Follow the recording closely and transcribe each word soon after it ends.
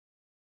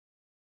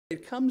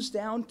It comes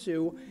down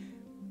to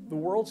the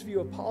world's view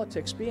of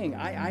politics being,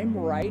 I'm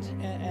right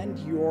and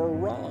you're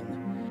wrong.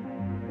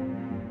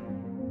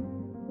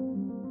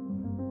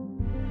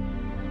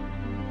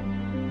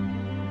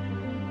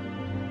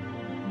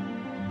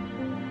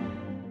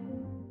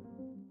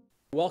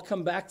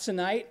 Welcome back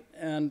tonight,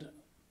 and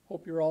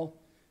hope you're all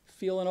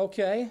feeling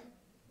okay.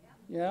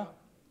 Yeah?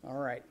 All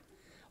right.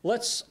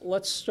 Let's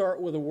start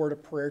with a word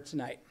of prayer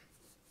tonight.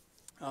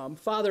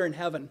 Father in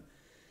heaven,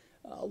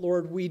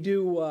 Lord, we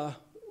do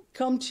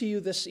come to you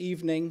this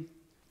evening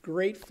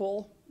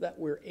grateful that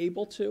we're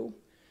able to,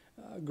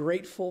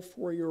 grateful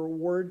for your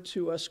word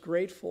to us,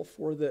 grateful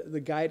for the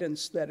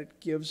guidance that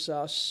it gives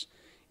us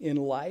in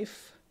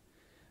life.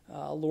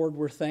 Lord,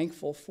 we're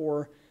thankful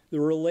for the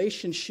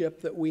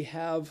relationship that we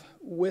have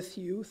with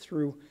you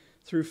through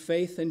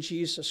faith in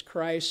Jesus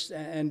Christ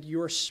and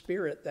your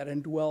Spirit that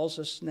indwells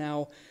us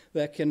now,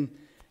 that can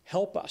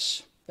help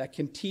us, that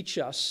can teach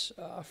us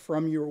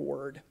from your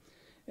word.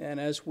 And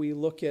as we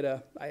look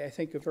at I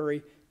think, a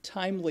very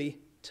timely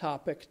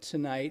topic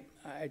tonight,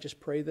 I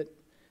just pray that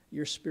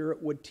your Spirit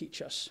would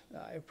teach us.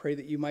 I pray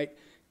that you might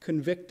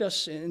convict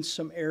us in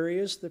some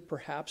areas that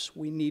perhaps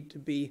we need to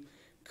be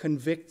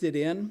convicted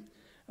in.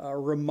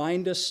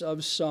 Remind us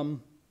of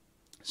some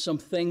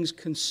things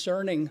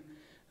concerning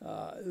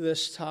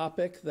this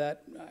topic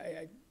that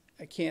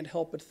I can't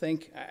help but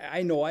think,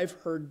 I know I've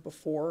heard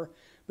before,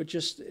 but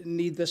just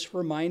need this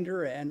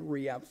reminder and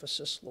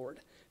re-emphasis, Lord.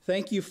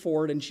 Thank you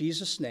for it in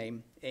Jesus'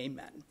 name,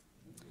 amen.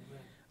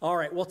 All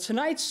right, well,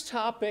 tonight's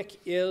topic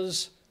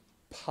is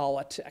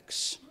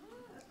politics.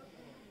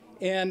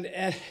 And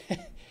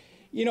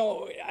you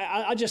know,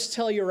 I'll just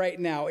tell you right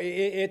now,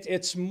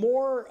 it's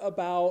more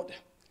about,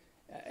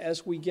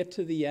 as we get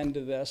to the end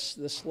of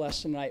this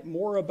lesson tonight,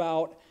 more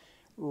about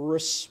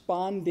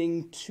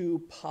responding to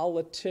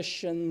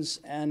politicians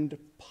and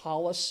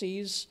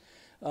policies.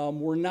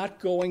 We're not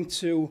going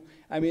to,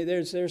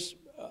 there's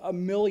a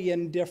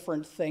million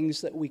different things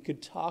that we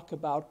could talk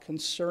about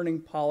concerning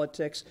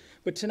politics,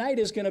 but tonight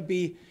is going to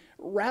be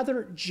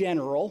rather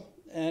general,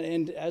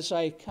 and as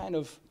I kind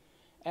of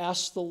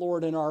asked the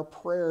Lord in our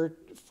prayer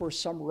for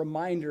some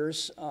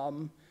reminders,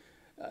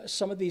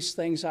 some of these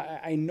things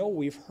I know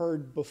we've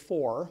heard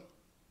before,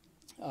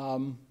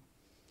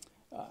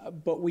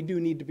 but we do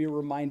need to be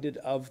reminded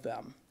of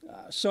them.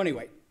 So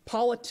anyway,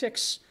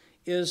 politics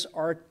is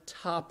our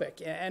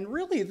topic, and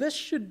really this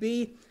should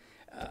be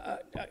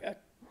a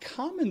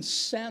common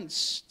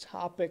sense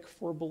topic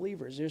for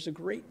believers. There's a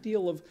great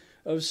deal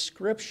of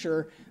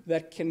scripture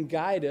that can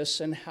guide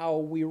us in how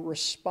we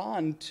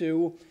respond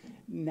to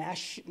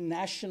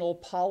national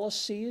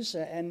policies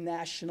and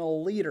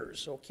national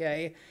leaders,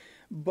 okay?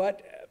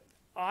 But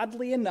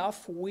oddly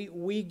enough,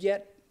 we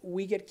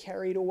get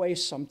carried away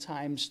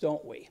sometimes,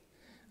 don't we?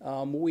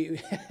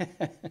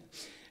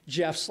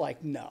 Jeff's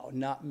like, no,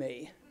 not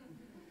me.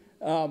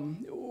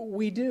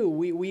 We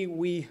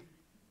do.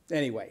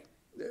 Anyway,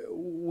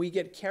 we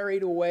get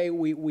carried away.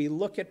 We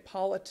look at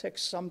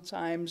politics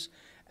sometimes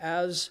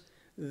as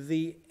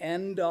the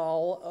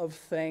end-all of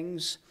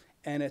things,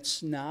 and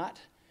it's not.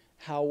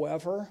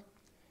 However,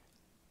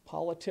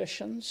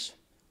 politicians,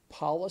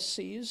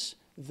 policies,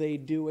 they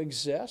do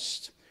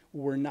exist.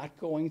 We're not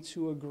going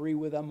to agree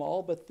with them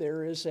all, but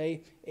there is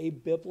a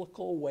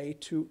biblical way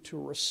to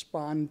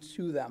respond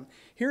to them.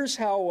 Here's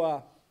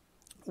how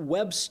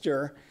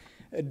Webster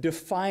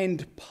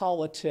defined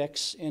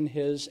politics in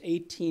his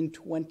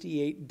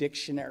 1828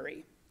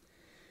 dictionary.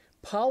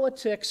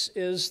 Politics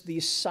is the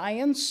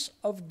science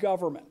of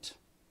government,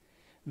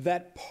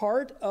 that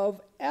part of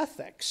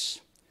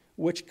ethics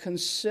which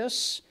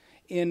consists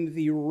in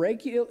the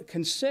regulation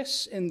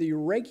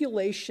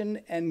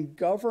and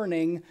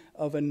governing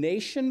of a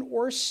nation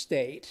or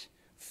state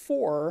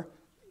for,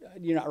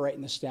 you're not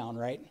writing this down,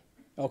 right?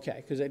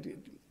 Okay, because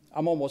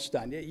I'm almost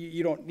done.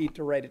 You don't need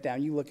to write it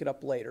down. You look it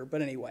up later.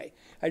 But anyway,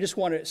 I just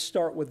want to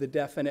start with the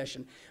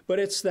definition. But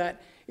it's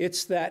that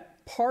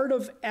part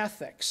of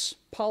ethics.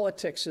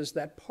 Politics is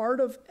that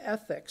part of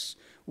ethics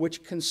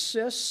which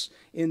consists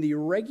in the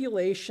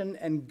regulation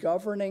and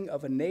governing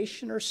of a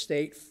nation or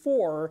state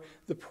for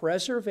the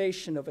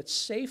preservation of its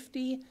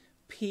safety,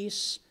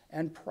 peace,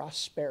 and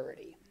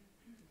prosperity.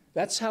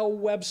 That's how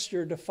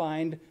Webster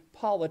defined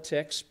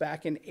politics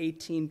back in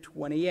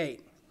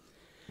 1828.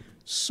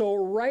 So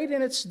right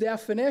in its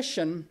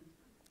definition,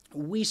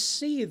 we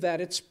see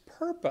that its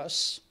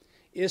purpose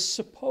is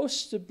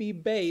supposed to be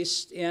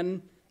based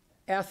in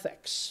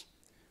ethics.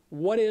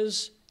 What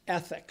is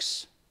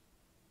ethics?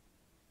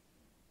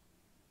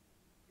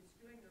 It's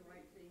doing the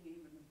right thing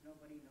even if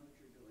nobody knows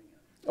you're doing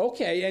it.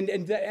 Okay,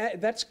 and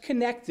that's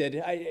connected.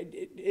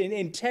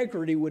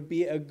 Integrity would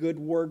be a good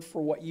word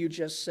for what you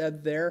just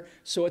said there.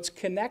 So it's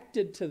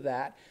connected to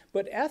that.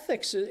 But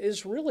ethics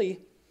is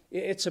really,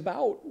 it's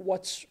about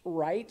what's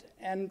right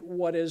and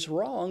what is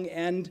wrong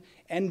and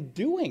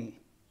doing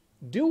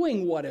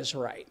what is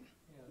right.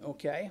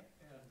 Okay?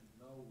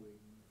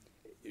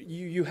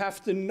 You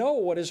have to know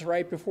what is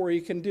right before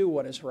you can do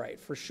what is right,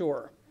 for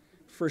sure.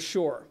 For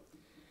sure.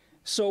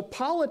 So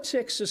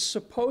politics is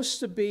supposed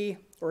to be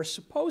or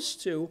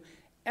supposed to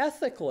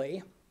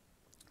ethically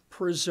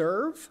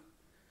preserve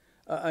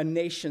a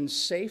nation's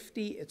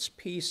safety, its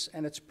peace,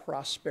 and its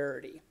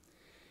prosperity.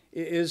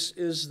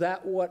 Is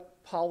that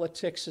what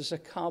politics is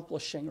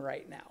accomplishing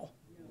right now?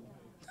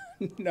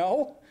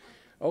 No?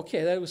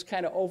 Okay, that was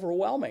kind of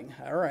overwhelming.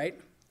 All right.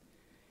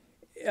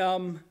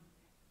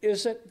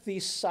 Is it the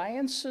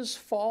science's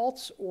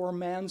fault or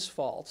man's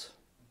fault?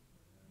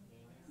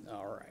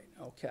 All right,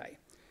 okay.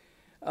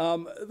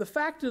 The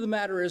fact of the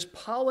matter is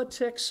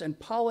politics and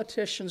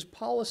politicians,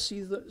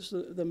 policy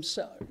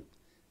themselves,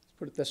 let's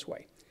put it this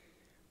way.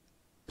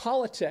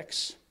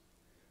 Politics,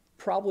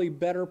 probably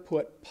better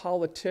put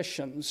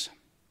politicians,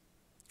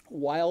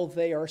 while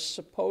they are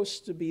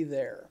supposed to be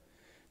there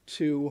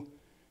to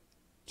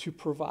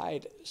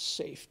provide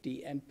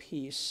safety and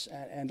peace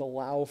and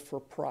allow for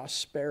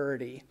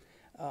prosperity,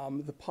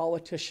 the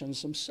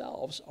politicians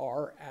themselves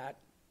are at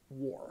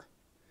war.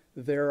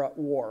 They're at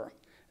war.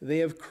 They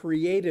have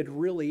created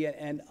really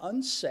an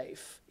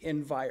unsafe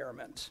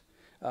environment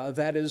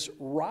that is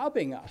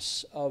robbing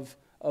us of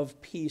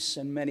peace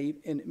in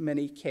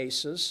many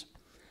cases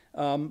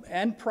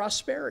and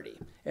prosperity.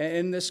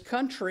 In this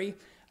country,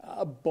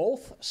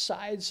 both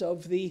sides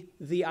of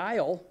the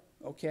aisle,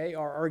 okay,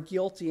 are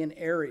guilty in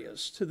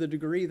areas to the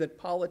degree that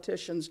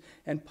politicians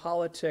and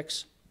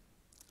politics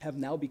have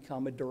now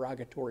become a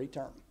derogatory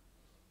term,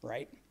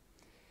 right?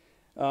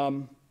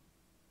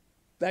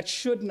 That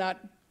should not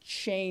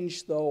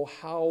change, though,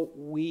 how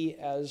we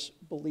as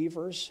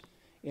believers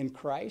in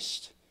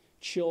Christ,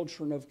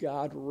 children of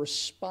God,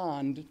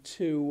 respond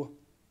to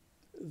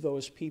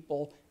those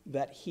people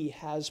that he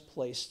has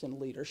placed in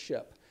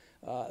leadership,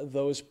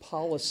 those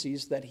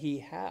policies that he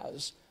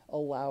has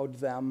allowed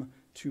them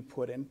to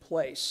put in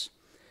place.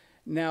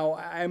 Now,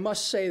 I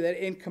must say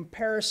that in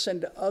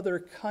comparison to other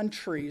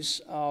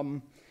countries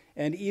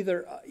and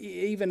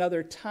even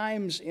other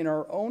times in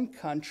our own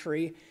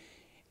country,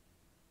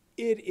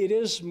 it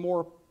is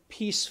more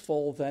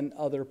peaceful than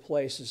other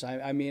places.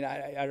 I mean,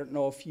 I don't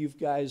know if you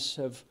guys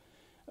have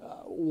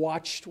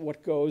watched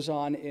what goes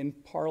on in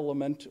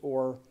Parliament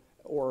or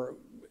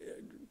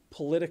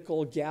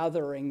political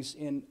gatherings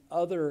in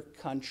other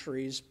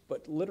countries,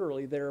 but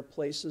literally there are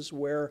places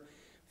where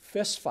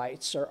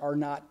fistfights are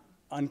not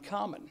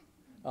uncommon.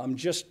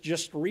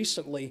 Just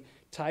recently,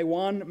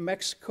 Taiwan,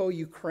 Mexico,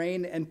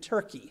 Ukraine, and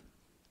Turkey.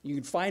 You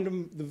can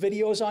find the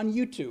videos on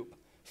YouTube.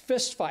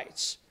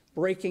 Fistfights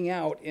breaking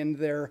out in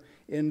their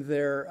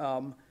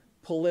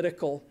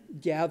political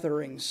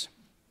gatherings.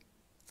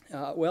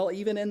 Well,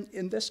 even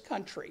in this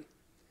country,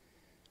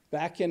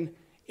 back in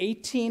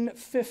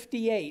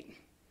 1858,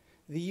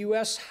 the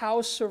U.S.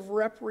 House of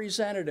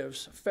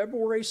Representatives,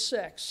 February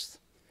 6th,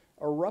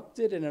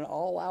 erupted in an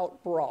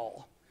all-out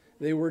brawl.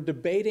 They were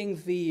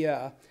debating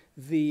the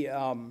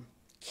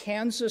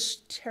Kansas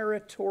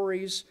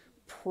Territory's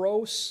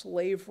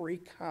pro-slavery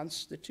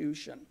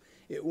constitution.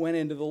 It went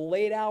into the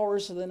late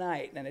hours of the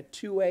night and at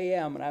 2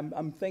 a.m., and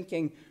I'm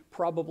thinking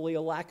probably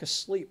a lack of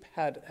sleep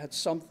had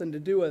something to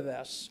do with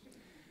this.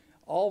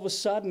 All of a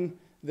sudden,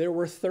 there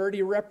were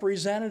 30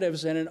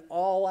 representatives in an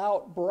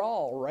all-out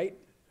brawl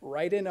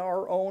right in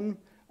our own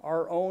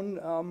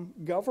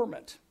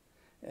government.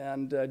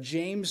 And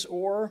James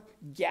Orr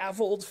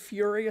gavelled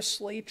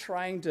furiously,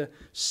 trying to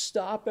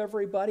stop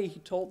everybody. He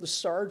told the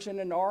sergeant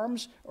in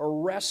arms,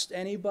 arrest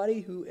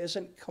anybody who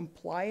isn't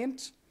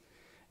compliant.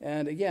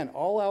 And again,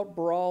 all-out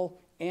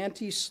brawl,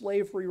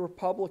 anti-slavery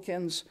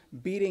Republicans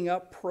beating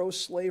up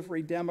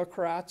pro-slavery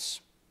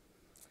Democrats.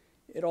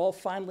 It all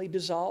finally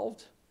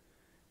dissolved.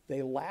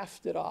 They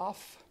laughed it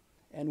off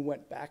and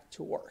went back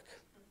to work,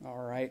 all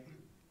right?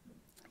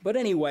 But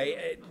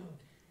anyway,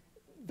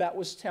 that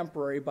was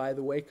temporary, by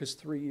the way, because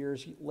 3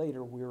 years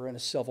later we were in a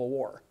civil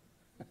war.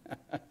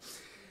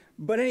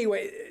 But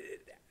anyway,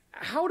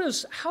 how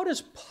does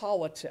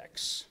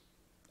politics,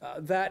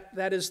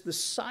 that is the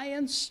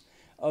science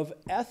of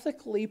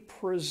ethically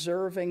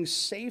preserving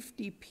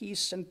safety,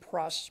 peace, and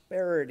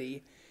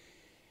prosperity,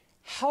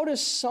 how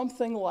does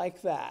something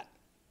like that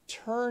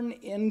turn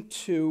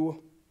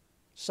into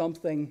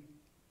something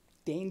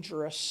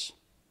dangerous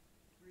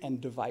and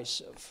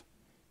divisive?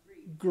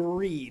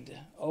 Greed,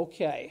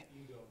 okay.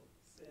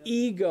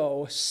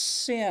 Ego,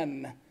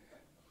 sin,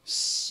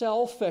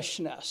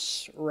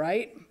 selfishness,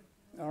 right?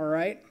 All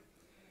right.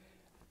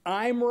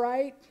 I'm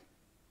right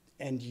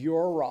and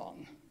you're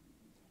wrong.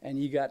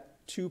 And you got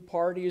two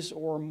parties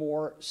or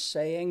more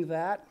saying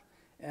that,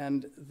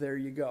 and there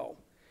you go.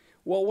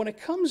 Well, when it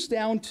comes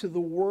down to the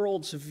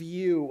world's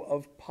view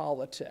of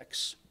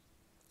politics,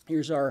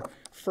 here's our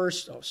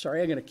first, oh,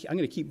 sorry, I'm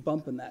gonna keep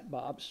bumping that,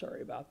 Bob.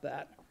 Sorry about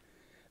that.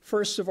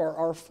 First of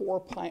our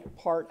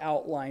four-part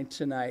outline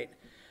tonight.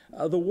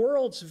 The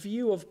world's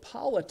view of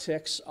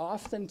politics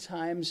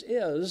oftentimes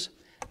is,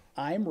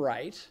 I'm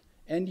right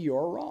and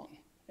you're wrong.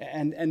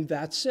 And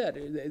that's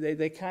it.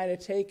 They kind of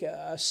take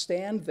a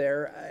stand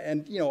there,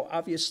 and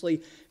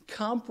obviously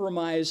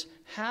compromise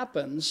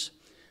happens,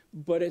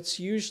 but it's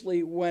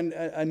usually when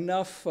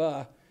enough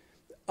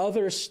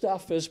other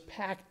stuff is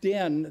packed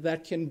in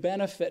that can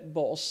benefit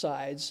both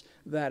sides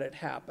that it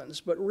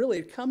happens. But really,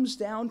 it comes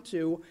down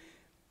to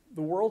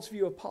the world's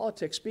view of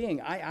politics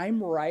being,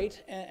 I'm right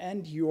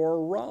and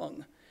you're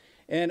wrong.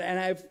 And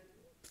I've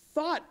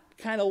thought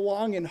kind of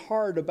long and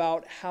hard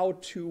about how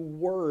to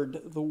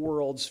word the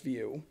world's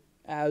view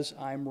as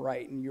I'm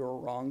right and you're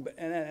wrong. But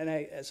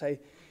as I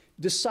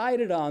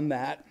decided on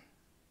that,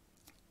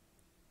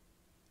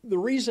 the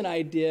reason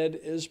I did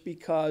is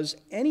because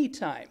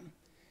anytime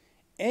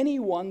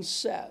anyone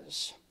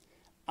says,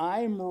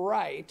 I'm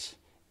right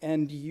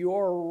and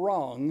you're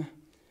wrong,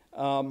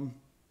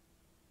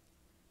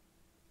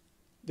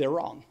 they're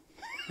wrong.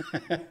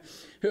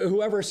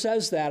 Whoever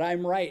says that,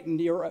 I'm right and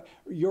you're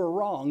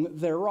wrong,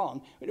 they're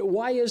wrong.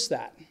 Why is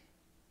that?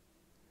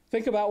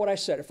 Think about what I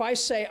said. If I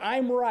say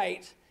I'm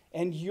right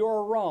and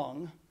you're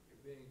wrong,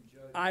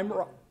 I'm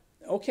wrong.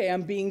 Okay,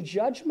 I'm being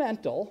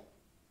judgmental,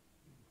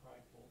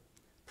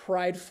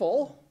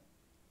 prideful.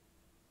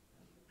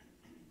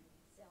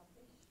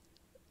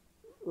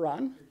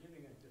 Ron? You're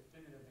giving a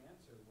definitive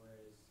answer,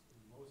 whereas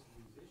in most of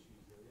these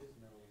issues there is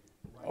no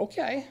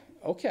right.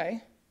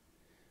 Okay.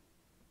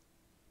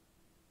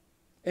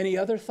 Any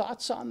other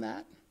thoughts on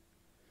that?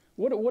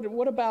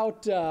 What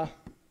about, well,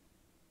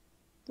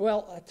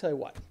 I'll tell you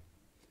what.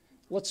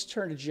 Let's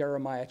turn to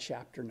Jeremiah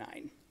chapter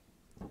 9.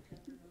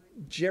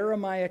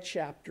 Jeremiah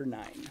chapter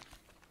 9.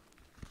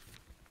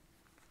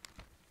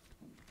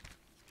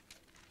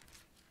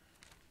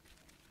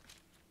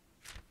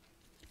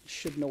 You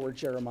should know where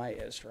Jeremiah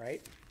is,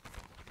 right?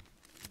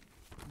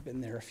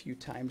 Been there a few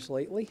times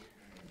lately.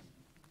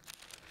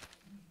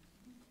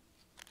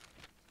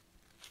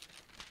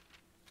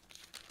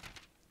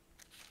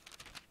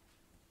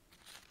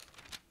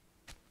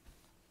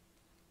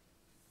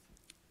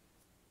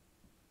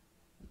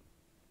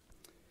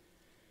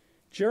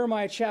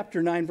 Jeremiah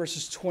chapter 9,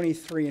 verses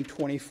 23 and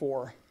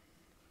 24.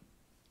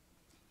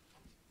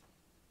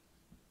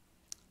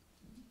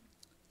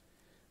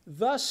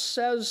 Thus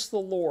says the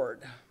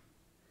Lord,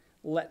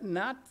 let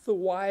not the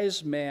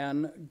wise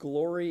man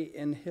glory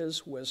in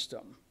his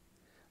wisdom.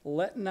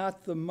 Let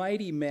not the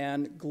mighty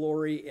man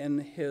glory in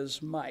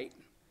his might,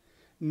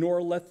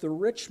 nor let the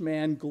rich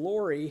man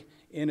glory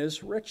in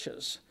his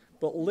riches.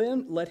 But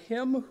let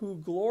him who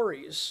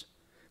glories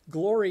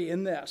glory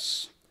in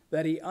this,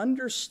 that he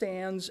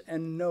understands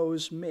and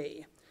knows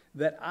me,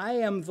 that I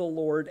am the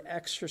Lord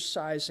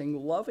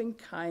exercising loving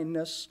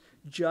kindness,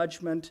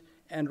 judgment,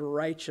 and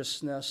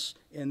righteousness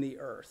in the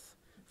earth.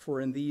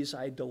 For in these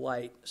I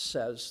delight,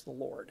 says the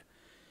Lord.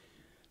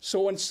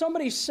 So when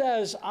somebody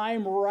says,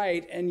 I'm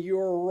right and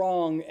you're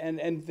wrong,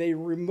 and they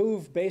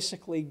remove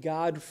basically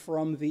God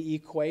from the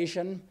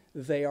equation,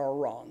 they are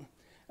wrong.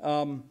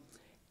 And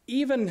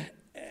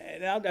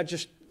I'll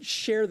just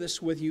share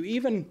this with you,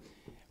 even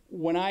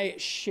when I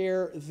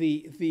share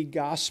the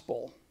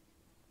gospel,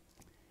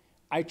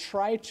 I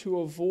try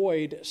to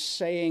avoid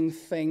saying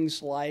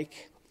things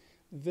like,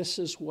 this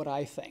is what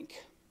I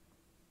think,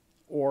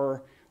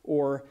 or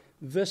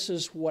this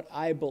is what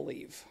I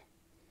believe,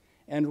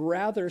 and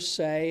rather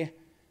say,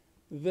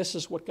 this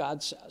is what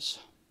God says.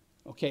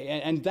 Okay,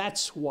 and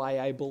that's why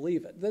I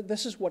believe it.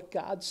 This is what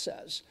God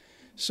says.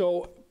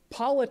 So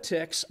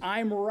politics,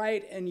 I'm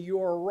right and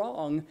you're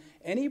wrong.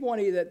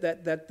 Anybody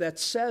that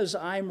says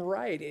I'm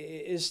right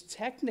is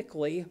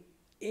technically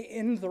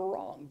in the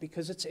wrong,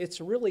 because it's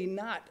really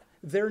not.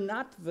 They're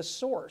not the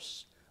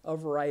source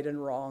of right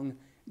and wrong.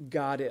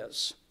 God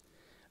is.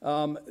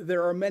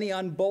 There are many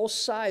on both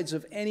sides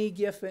of any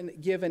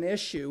given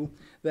issue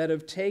that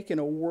have taken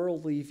a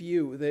worldly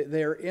view.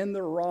 They're in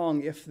the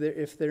wrong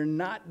if they're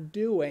not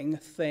doing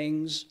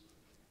things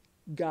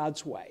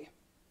God's way.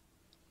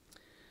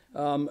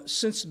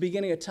 Since the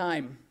beginning of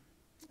time,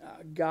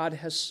 God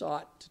has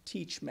sought to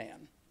teach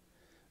man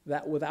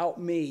that without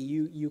me,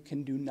 you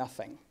can do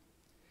nothing.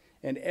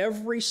 And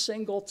every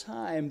single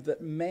time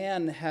that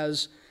man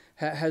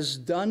has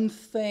done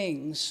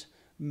things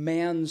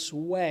man's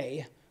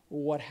way,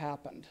 what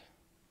happened?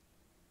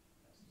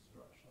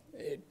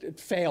 It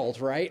failed,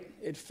 right?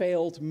 It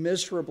failed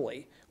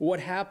miserably. What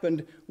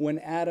happened when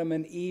Adam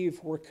and Eve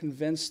were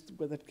convinced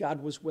that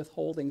God was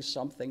withholding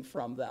something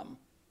from them?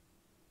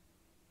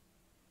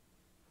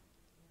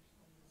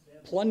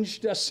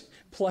 Plunged us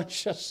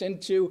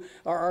into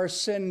our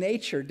sin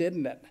nature,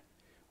 didn't it?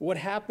 What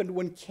happened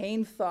when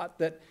Cain thought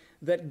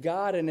that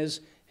God and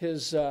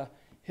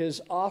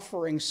his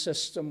offering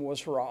system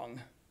was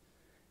wrong?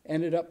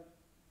 Ended up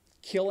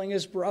killing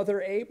his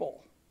brother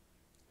Abel.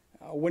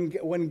 When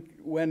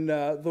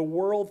the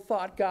world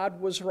thought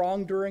God was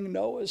wrong during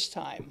Noah's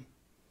time,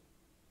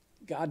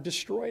 God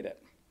destroyed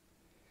it.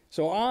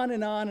 So on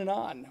and on and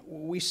on.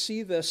 We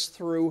see this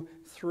through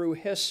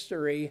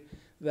history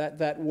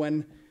that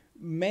when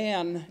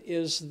man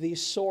is the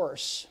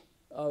source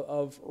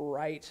of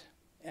right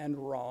and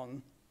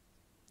wrong,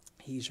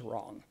 he's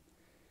wrong.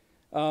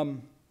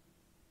 In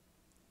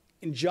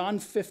John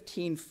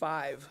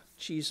 15:5,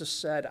 Jesus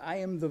said, I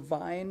am the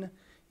vine,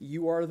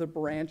 you are the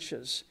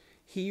branches.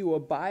 He who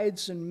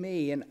abides in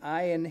me and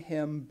I in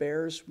him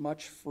bears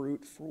much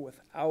fruit, for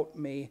without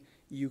me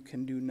you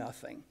can do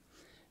nothing.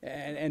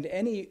 And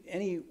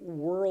any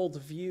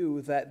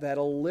worldview that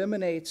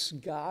eliminates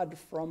God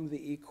from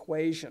the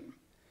equation,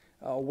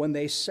 when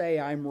they say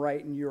I'm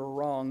right and you're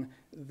wrong,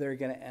 they're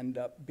going to end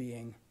up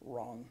being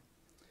wrong.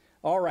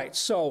 All right,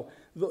 so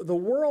the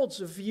world's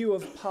view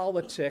of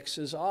politics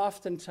is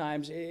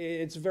oftentimes,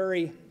 it's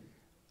very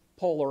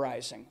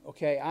polarizing,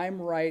 okay?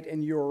 I'm right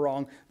and you're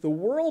wrong. The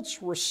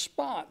world's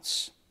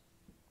response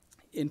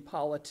in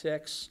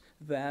politics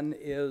then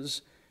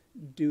is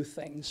do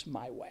things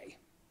my way.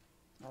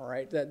 All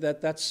right,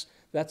 that's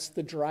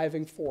the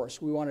driving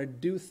force. We want to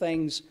do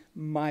things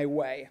my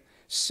way.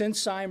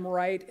 Since I'm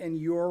right and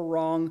you're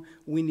wrong,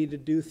 we need to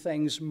do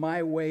things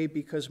my way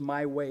because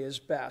my way is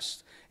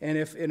best. And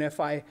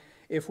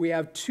if we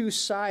have two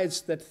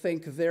sides that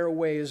think their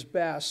way is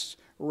best,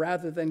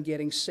 rather than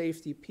getting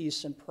safety,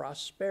 peace, and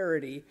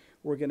prosperity,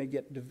 we're going to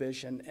get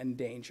division and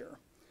danger.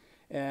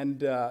 And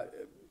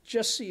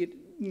just so you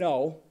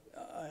know,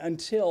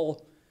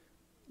 until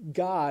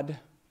God,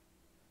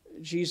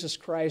 Jesus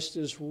Christ,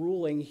 is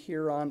ruling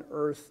here on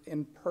earth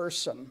in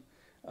person,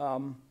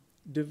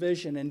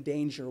 division and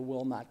danger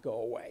will not go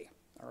away.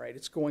 All right,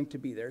 it's going to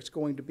be there. It's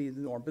going to be the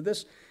norm. But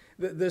this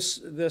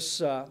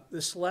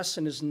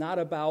lesson is not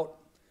about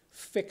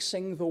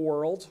fixing the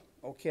world,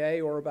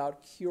 okay, or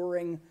about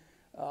curing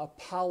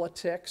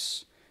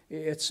politics.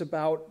 It's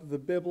about the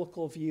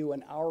biblical view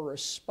and our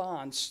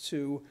response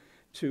to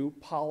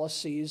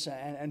policies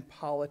and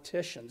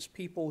politicians,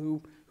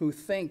 people who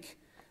think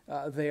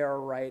they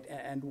are right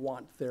and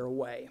want their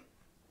way.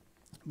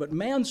 But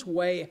man's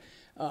way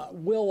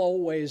will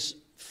always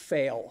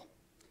fail,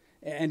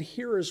 and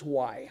here is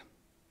why.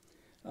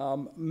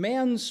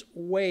 Man's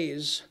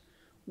ways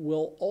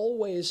will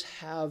always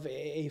have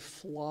a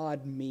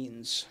flawed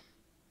means.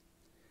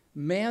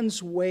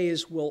 Man's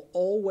ways will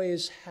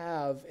always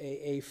have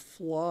a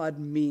flawed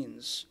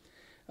means.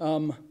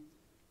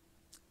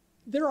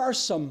 There are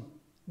some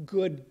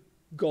good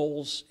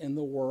goals in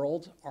the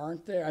world,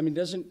 aren't there? I mean,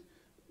 doesn't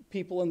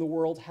people in the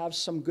world have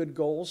some good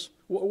goals?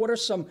 What are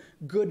some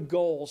good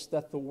goals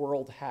that the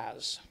world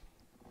has?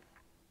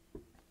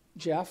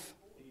 Jeff?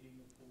 Feeding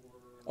the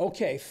poor.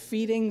 Okay,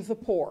 feeding the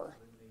poor.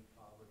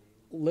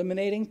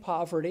 Eliminating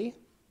poverty.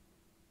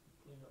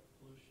 Clean up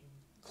pollution.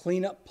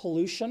 Clean up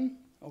pollution.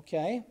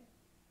 Okay.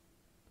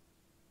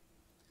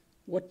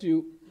 What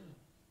do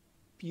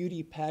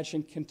beauty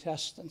pageant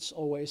contestants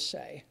always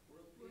say?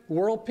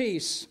 World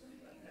peace.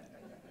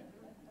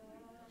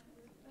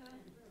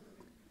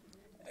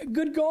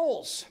 Good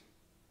goals.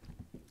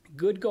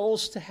 Good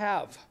goals to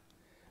have.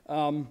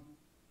 We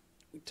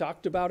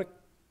talked about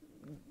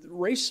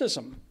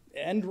racism.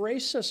 End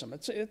racism.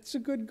 It's a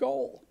good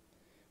goal.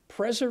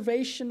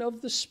 Preservation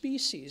of the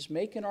species,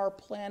 making our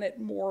planet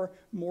more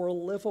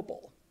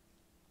livable.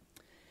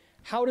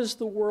 How does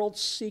the world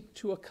seek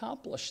to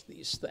accomplish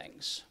these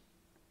things?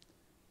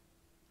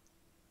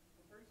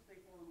 First, they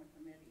form a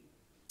committee.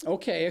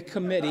 Okay, a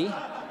committee.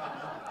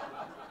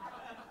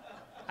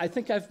 I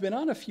think I've been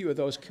on a few of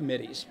those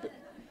committees. But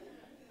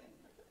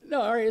no,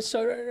 all right,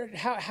 so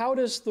how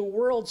does the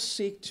world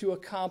seek to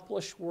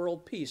accomplish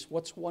world peace?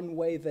 What's one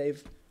way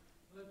they've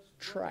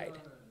tried?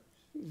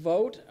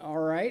 Vote, all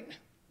right.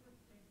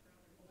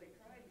 Well, they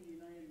tried the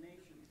United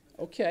Nations.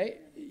 Okay,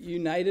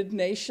 United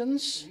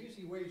Nations. They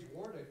usually wage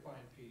war to find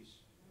peace.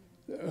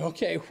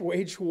 Okay,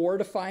 wage war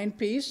to find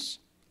peace.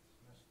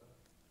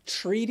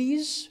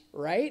 Treaties,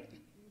 right?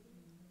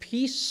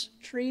 Peace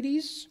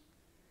treaties.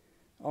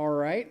 All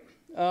right.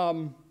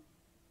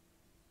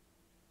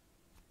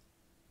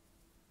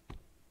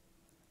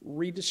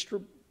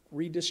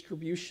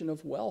 Redistribution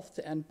of wealth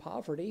to end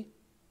poverty.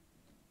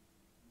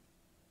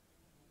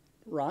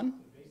 Ron?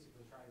 They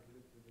basically try to do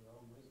it through their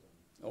own wisdom.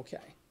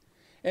 Okay.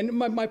 And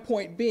my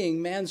point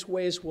being, man's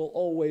ways will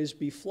always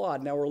be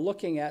flawed. Now we're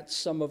looking at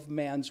some of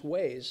man's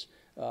ways.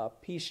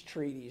 Peace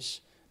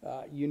treaties,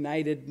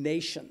 United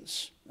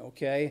Nations,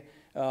 okay?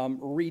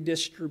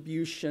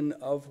 Redistribution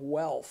of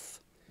wealth,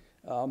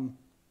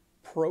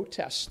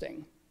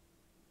 protesting,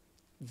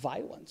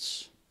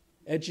 violence,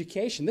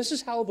 education. This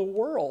is how the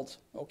world,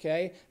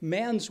 okay?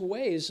 Man's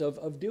ways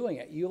of doing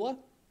it. Eula?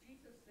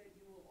 Jesus said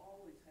you will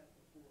always have the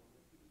poor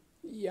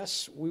with you.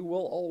 Yes, we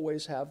will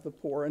always have the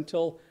poor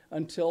until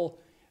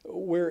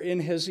we're in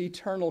his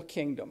eternal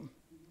kingdom.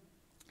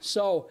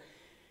 So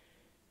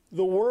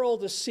the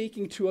world is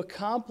seeking to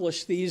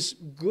accomplish these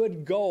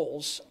good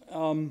goals.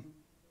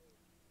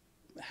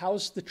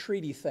 How's the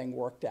treaty thing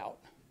worked out?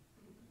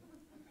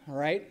 All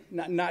right,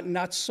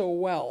 not so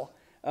well.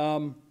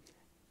 Can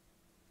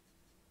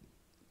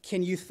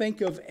you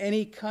think of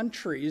any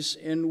countries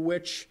in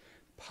which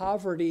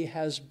poverty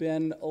has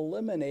been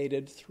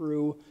eliminated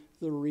through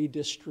the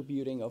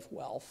redistributing of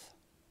wealth?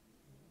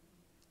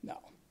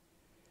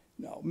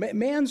 No.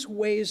 Man's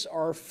ways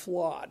are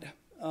flawed.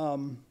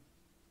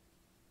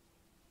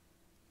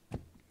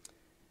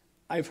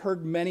 I've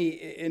heard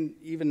many,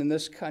 even in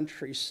this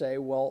country, say,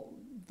 well,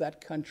 that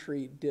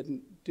country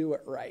didn't do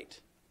it right.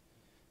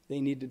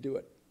 They need to do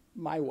it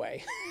my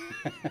way,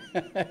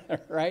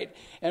 right?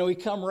 And we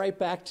come right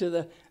back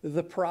to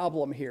the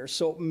problem here.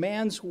 So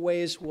man's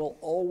ways will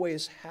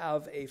always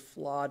have a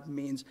flawed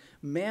means.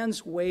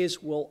 Man's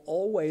ways will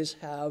always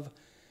have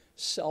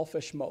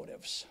selfish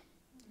motives.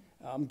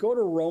 Go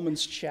to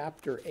Romans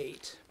chapter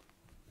 8.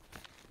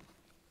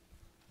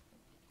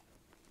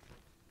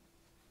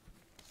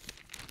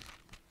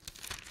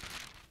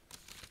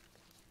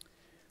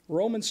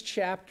 Romans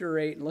chapter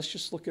 8, and let's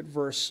just look at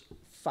verse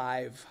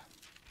 5.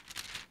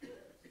 It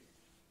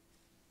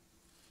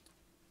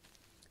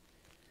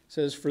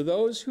says, "For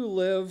those who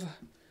live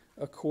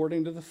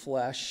according to the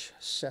flesh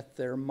set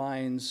their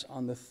minds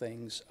on the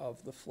things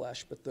of the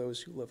flesh, but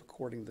those who live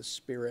according to the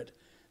Spirit,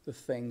 the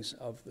things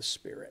of the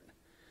Spirit."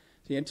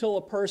 See, until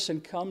a person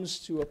comes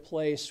to a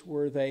place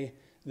where they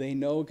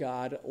know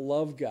God,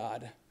 love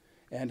God,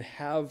 and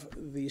have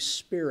the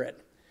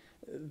Spirit,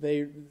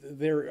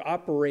 they're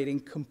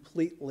operating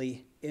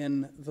completely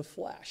in the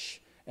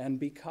flesh. And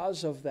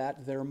because of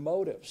that, their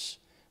motives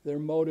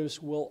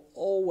will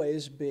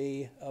always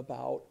be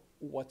about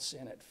what's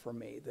in it for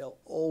me. They'll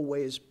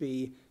always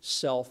be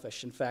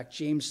selfish. In fact,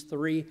 James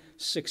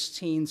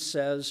 3:16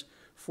 says,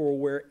 "For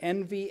where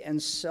envy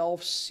and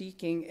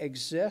self-seeking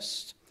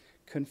exist,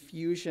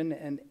 confusion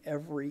and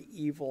every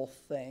evil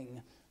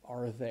thing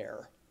are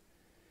there."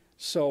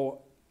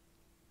 So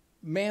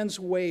man's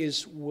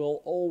ways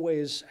will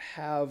always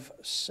have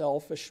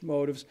selfish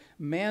motives.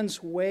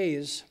 Man's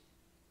ways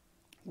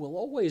will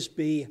always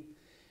be,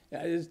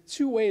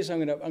 two ways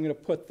I'm going to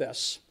put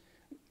this.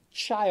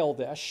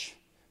 Childish,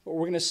 but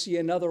we're going to see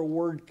another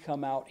word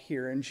come out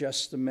here in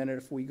just a minute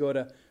if we go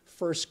to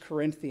 1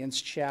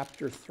 Corinthians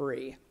chapter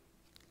 3.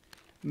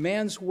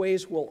 Man's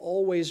ways will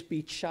always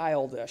be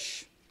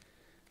childish,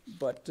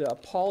 but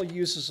Paul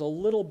uses a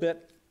little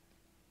bit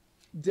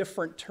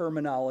different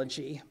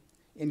terminology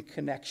in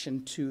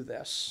connection to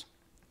this.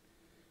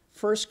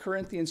 1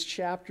 Corinthians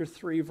chapter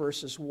 3,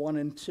 verses 1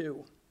 and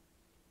 2.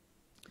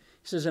 He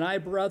says, "And I,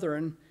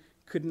 brethren,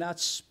 could not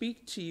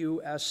speak to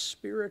you as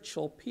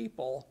spiritual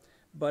people,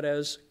 but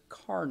as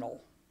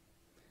carnal,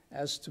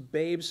 as to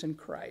babes in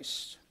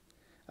Christ.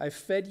 I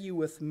fed you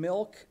with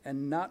milk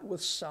and not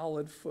with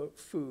solid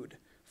food,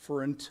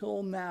 for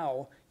until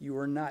now you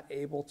were not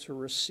able to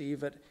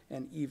receive it,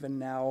 and even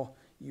now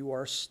you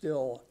are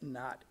still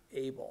not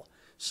able."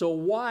 So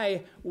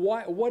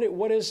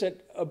what is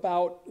it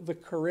about the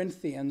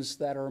Corinthians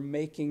that are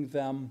making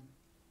them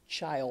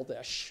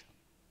childish?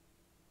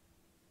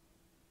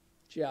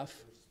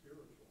 Jeff?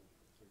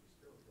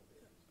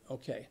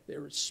 Okay, they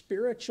were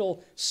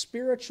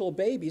spiritual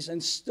babies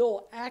and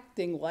still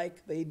acting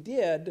like they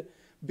did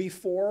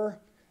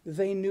before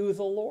they knew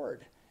the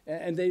Lord.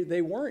 And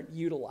they weren't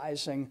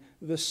utilizing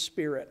the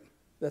Spirit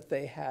that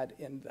they had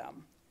in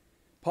them.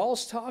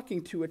 Paul's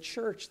talking to a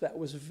church that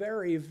was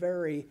very,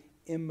 very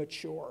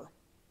immature.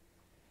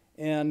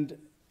 And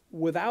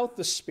without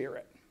the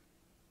Spirit,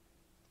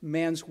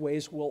 man's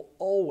ways will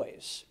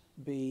always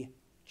be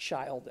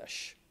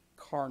childish,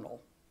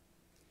 carnal.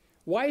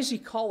 Why is he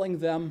calling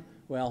them?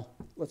 Well,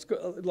 let's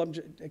go. Let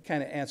me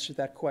kind of answer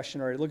that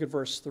question already. Look at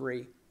verse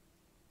 3.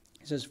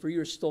 He says, "For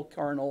you are still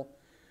carnal,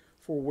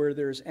 for where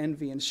there is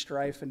envy and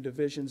strife and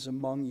divisions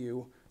among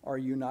you, are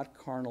you not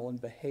carnal and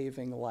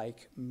behaving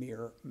like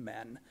mere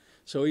men?"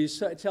 So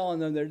he's telling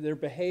them they're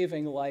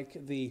behaving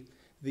like the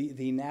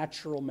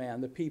natural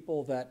man, the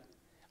people that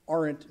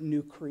aren't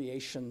new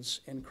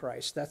creations in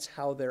Christ. That's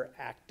how they're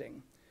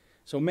acting.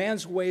 So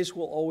man's ways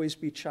will always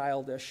be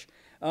childish.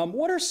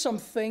 What are some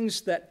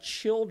things that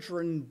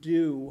children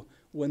do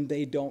when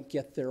they don't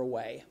get their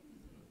way?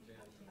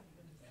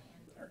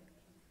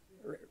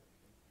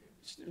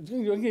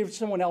 Give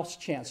someone else a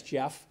chance,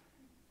 Jeff.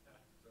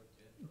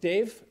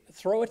 Dave,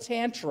 throw a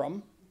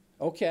tantrum.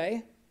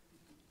 Okay.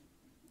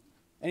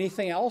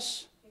 Anything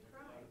else?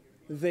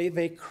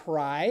 They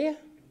cry.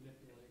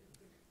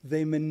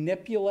 They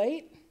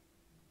manipulate.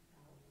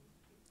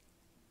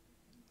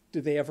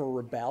 Do they ever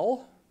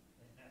rebel?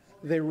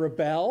 They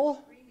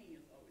rebel.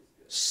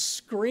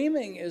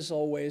 Screaming is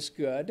always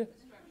good.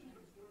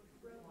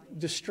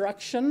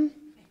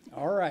 Destruction.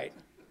 All right.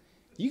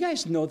 You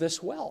guys know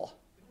this well.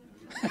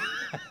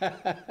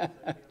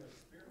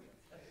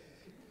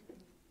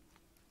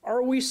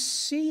 Are we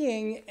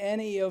seeing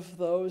any of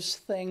those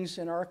things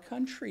in our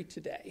country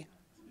today?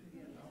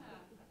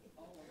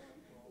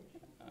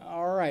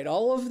 All right,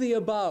 all of the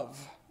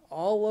above.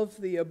 All of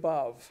the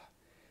above.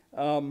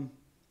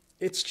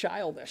 It's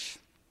childish.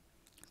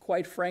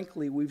 Quite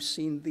frankly, we've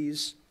seen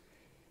these.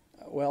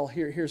 Well,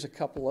 here's a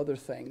couple other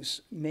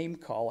things. Name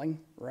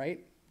calling,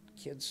 right?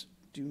 Kids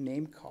do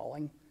name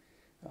calling.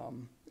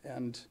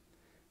 And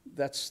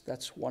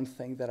that's one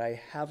thing that I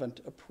haven't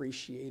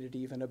appreciated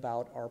even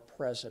about our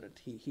president.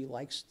 He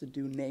likes to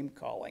do name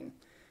calling.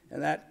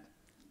 And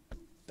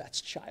that's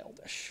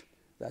childish.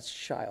 That's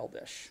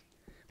childish.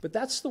 But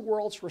that's the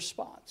world's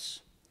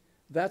response.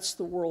 That's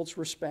the world's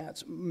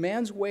response.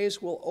 Man's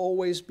ways will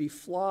always be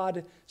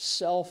flawed,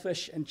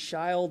 selfish, and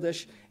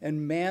childish,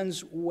 and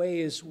man's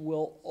ways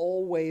will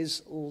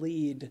always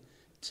lead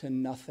to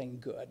nothing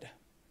good.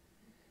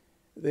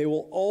 They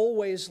will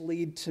always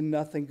lead to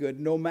nothing good.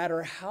 No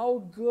matter how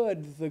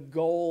good the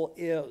goal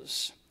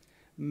is,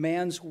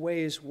 man's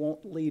ways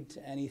won't lead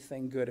to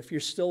anything good. If you're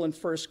still in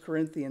 1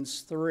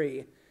 Corinthians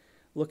 3,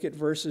 look at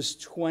verses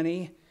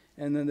 20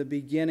 and then the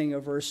beginning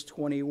of verse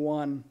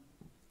 21.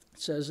 It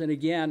says, "And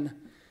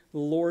again, the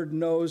Lord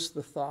knows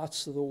the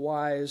thoughts of the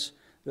wise,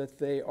 that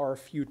they are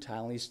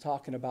futile." And he's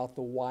talking about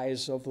the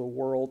wise of the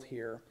world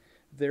here.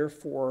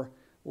 "Therefore,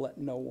 let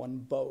no one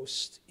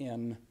boast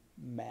in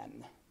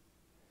men."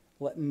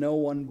 Let no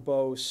one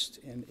boast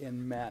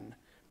in men.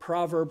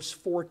 Proverbs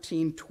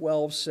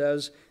 14:12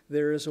 says,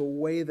 "There is a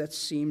way that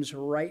seems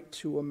right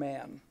to a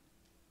man,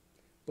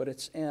 but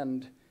its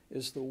end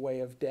is the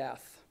way of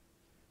death."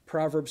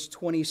 Proverbs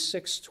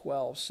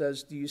 26:12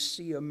 says, "Do you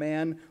see a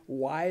man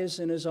wise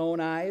in his own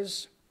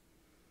eyes?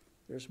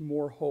 There's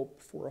more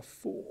hope for a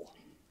fool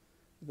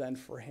than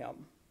for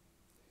him."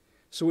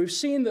 So we've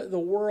seen the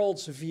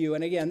world's view,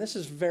 and again, this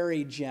is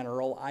very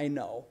general, I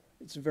know.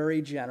 It's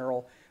very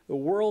general. The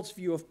world's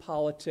view of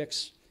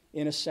politics,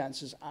 in a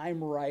sense, is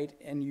I'm right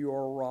and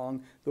you're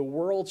wrong. The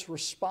world's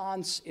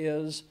response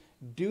is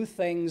do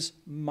things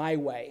my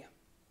way.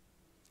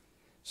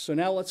 So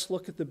now let's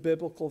look at the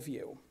biblical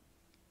view.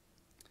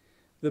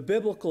 The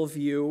biblical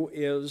view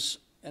is,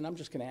 and I'm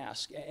just going to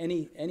ask,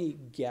 any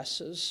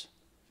guesses?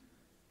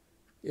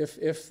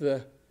 If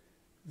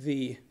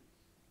the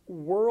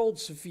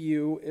world's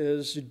view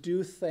is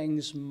do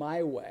things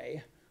my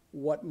way,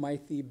 what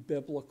might the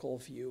biblical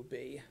view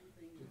be?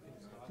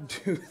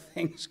 Do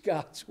things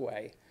God's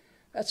way.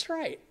 That's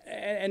right.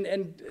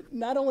 And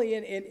not only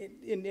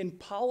in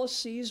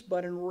policies,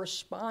 but in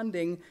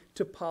responding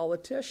to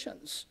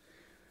politicians.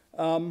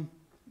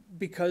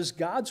 Because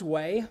God's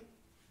way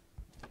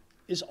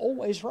is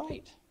always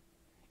right.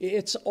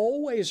 It's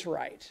always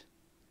right.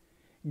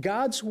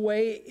 God's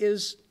way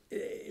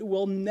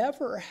will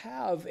never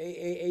have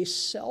a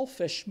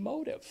selfish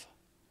motive.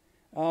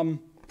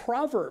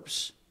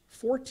 Proverbs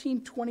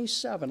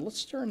 14:27.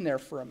 Let's turn there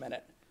for a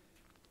minute.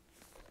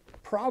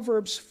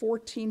 Proverbs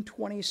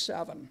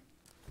 14:27.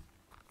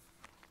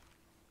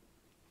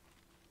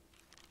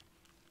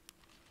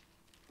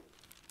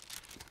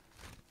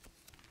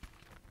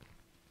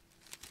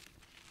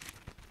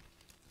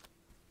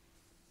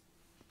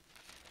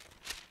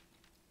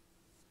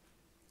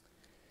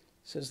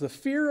 It says, "The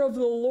fear of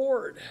the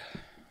Lord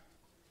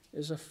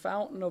is a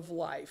fountain of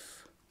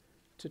life,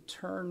 to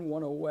turn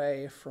one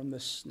away from the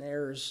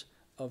snares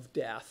of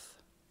death."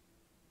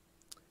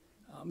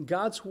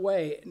 God's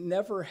way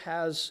never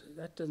has,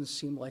 that doesn't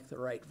seem like the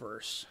right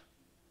verse.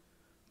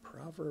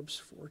 Proverbs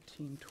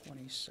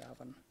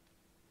 14:27.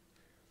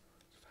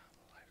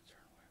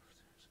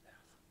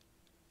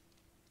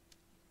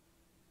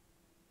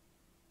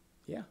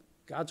 Yeah,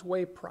 God's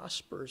way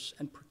prospers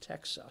and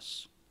protects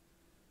us.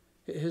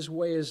 His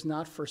way is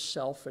not for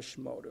selfish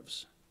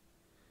motives.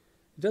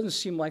 It doesn't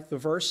seem like the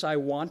verse I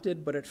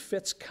wanted, but it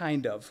fits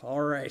kind of.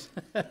 All right.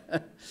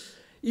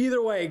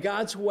 Either way,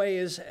 God's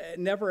way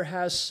never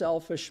has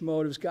selfish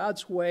motives.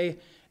 God's way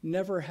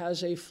never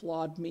has a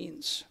flawed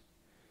means.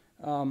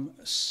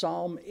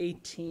 Psalm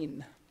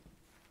 18.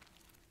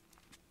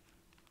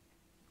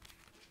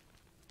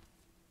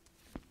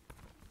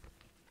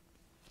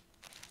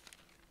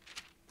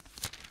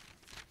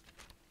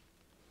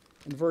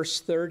 In verse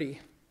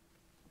 30.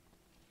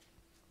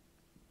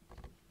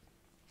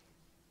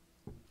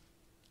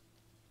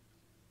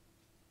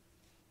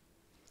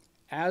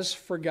 "As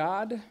for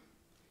God,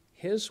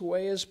 His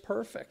way is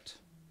perfect.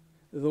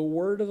 The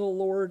word of the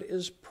Lord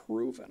is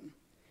proven.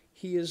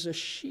 He is a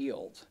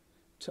shield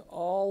to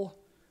all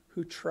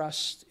who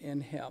trust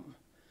in Him."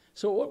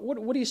 So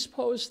what do you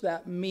suppose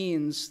that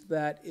means,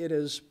 that it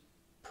is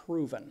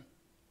proven,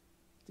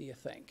 do you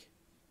think?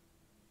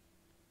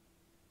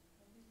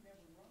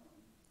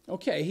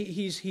 Okay,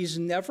 he's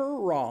never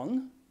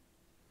wrong.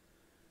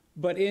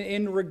 But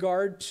in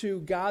regard to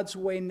God's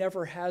way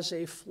never has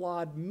a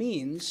flawed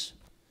means,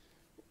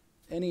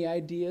 any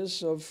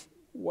ideas of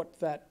what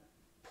that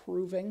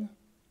proving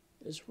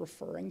is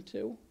referring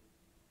to?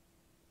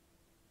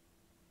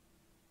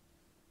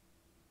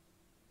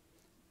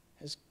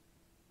 Has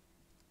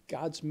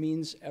God's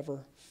means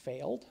ever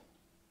failed?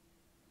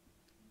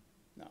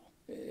 No,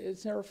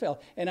 it's never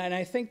failed. And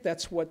I think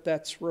that's what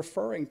that's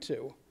referring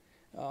to.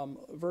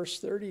 Verse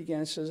 30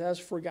 again says, "As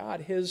for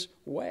God, His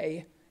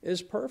way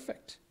is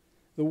perfect.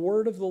 The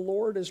word of the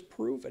Lord is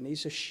proven.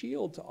 He's a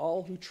shield to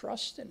all who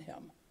trust in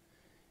Him."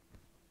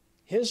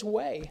 His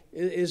way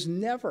is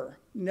never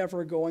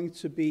going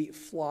to be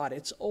flawed.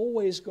 It's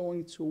always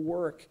going to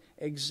work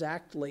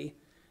exactly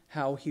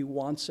how He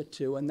wants it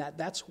to, and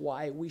that's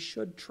why we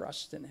should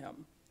trust in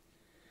Him.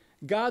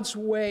 God's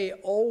way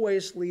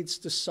always leads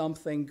to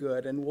something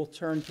good, and we'll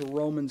turn to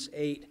Romans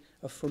 8,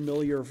 a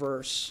familiar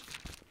verse.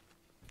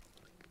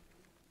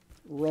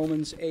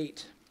 Romans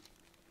 8.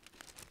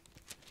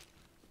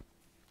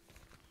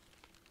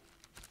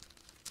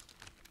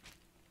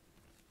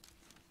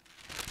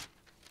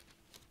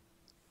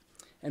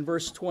 And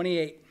verse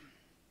 28. It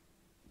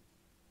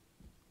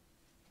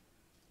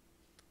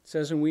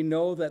says, "And we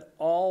know that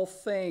all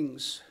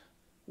things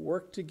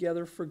work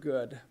together for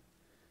good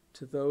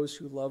to those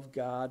who love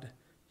God,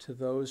 to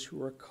those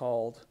who are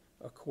called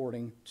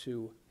according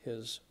to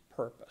his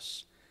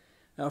purpose.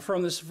 Now,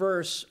 from this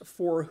verse,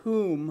 for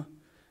whom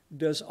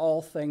does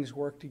all things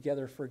work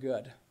together for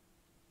good?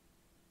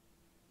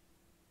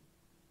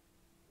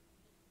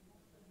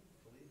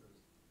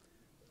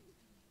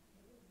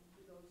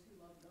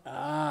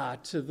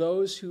 To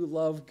those who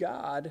love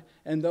God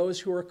and those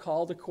who are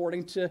called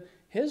according to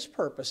his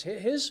purpose,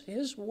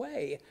 his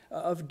way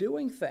of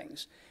doing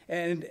things.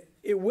 And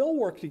it will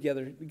work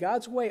together.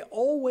 God's way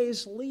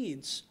always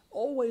leads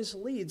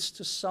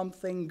to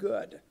something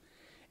good.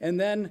 And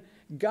then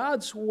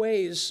God's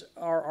ways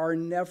are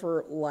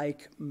never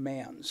like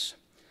man's.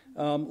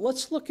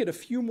 Let's look at a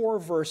few more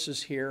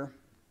verses here,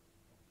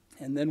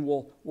 and then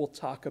we'll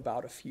talk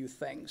about a few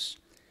things.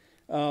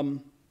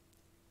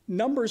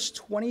 Numbers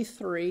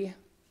 23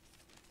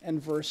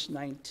 and verse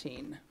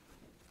 19.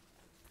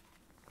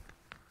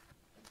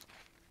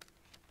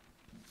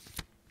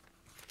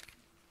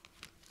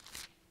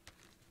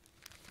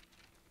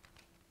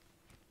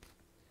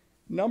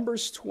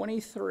 Numbers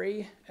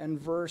 23 and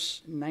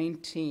verse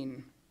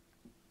 19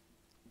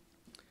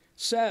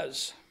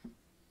 says,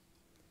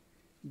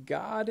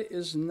 God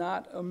is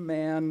not a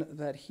man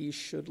that he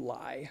should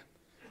lie,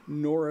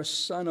 nor a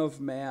son of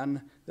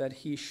man that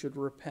he should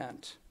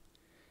repent.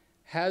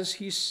 Has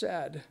he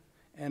said,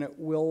 and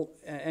will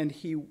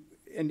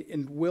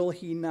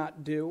he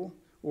not do?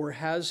 Or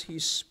has he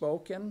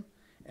spoken,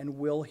 and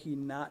will he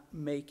not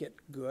make it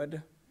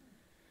good?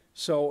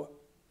 So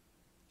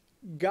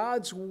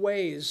God's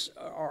ways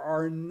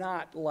are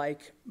not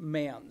like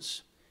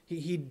man's.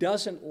 He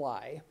doesn't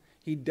lie.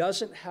 He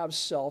doesn't have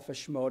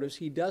selfish motives.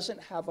 He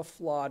doesn't have a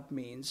flawed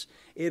means.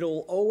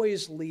 It'll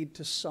always lead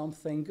to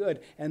something good.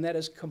 And that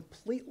is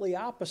completely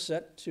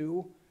opposite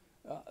to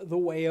the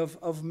way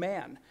of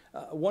man.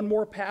 One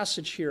more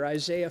passage here,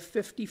 Isaiah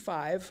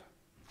 55.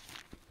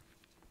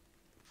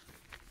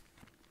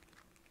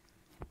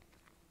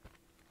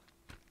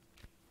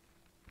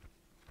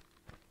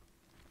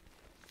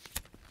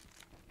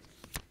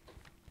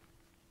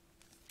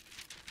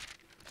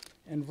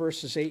 And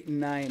verses 8 and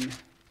 9.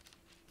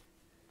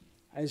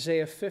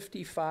 Isaiah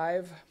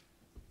 55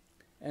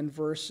 and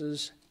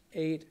verses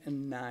 8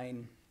 and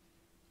 9.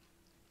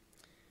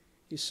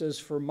 He says,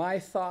 for my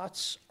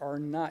thoughts are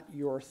not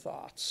your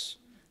thoughts,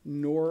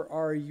 nor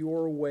are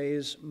your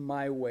ways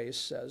my ways,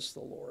 says the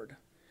Lord.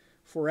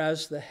 For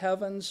as the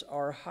heavens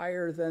are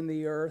higher than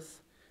the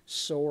earth,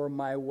 so are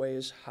my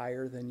ways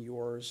higher than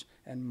yours,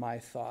 and my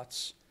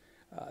thoughts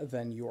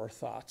than your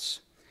thoughts.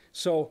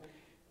 So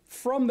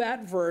from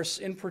that verse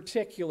in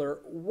particular,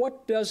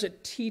 what does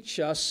it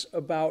teach us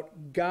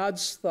about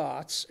God's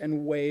thoughts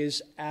and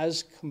ways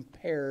as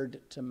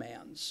compared to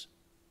man's?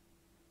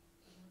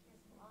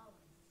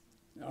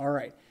 All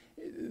right.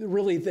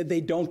 Really,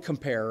 they don't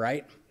compare,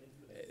 right?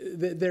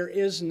 There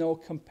is no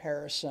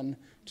comparison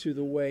to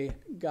the way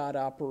God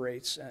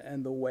operates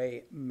and the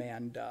way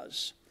man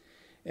does.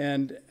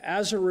 And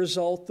as a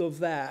result of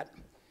that,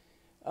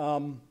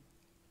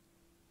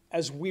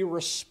 as we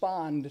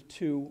respond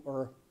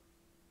to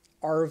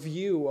our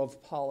view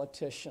of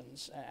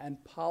politicians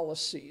and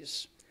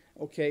policies,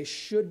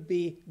 should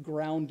be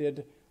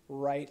grounded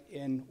right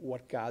in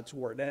what God's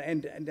word.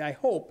 And I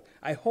hope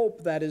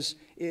that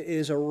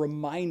is a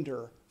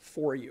reminder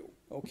for you,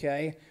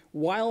 okay?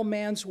 While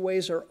man's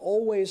ways are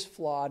always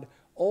flawed,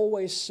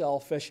 always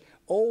selfish,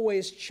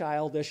 always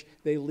childish,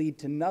 they lead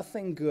to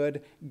nothing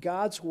good.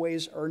 God's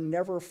ways are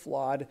never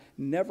flawed,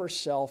 never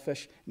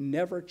selfish,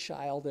 never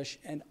childish,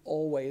 and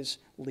always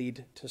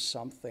lead to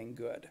something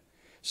good.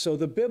 So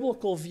the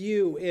biblical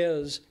view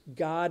is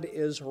God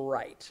is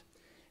right.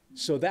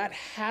 So that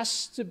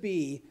has to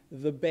be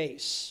the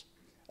base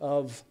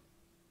of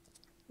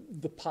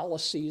the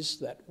policies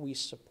that we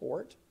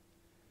support.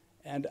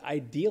 And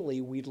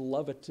ideally, we'd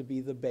love it to be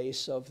the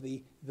base of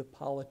the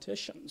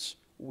politicians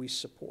we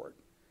support.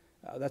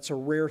 That's a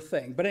rare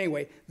thing. But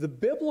anyway, the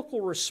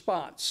biblical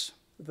response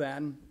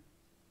then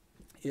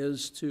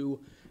is to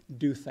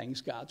do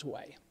things God's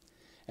way.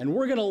 And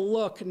we're going to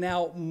look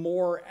now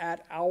more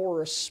at our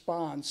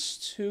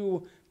response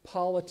to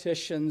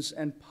politicians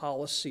and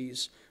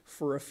policies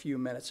for a few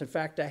minutes. In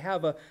fact, I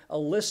have a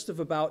list of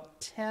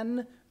about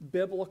 10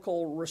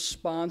 biblical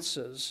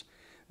responses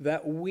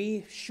that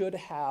we should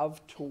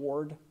have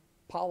toward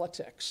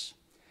politics.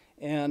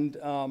 And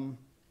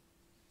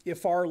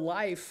if our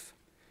life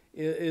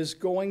is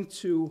going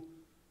to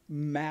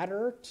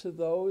matter to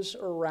those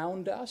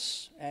around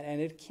us,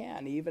 and it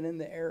can, even in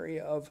the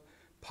area of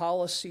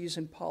policies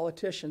and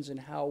politicians and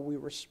how we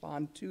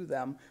respond to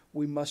them,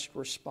 we must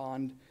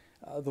respond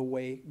the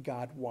way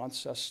God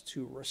wants us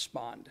to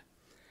respond.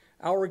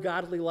 Our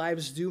godly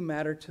lives do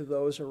matter to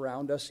those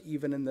around us,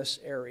 even in this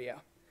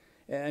area.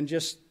 And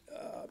just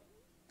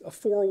a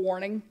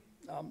forewarning,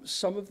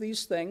 some of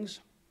these things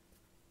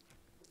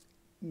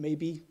may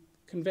be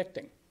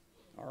convicting,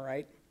 all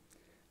right?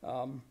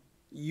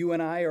 You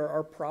and I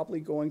are probably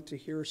going to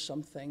hear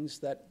some things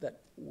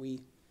that we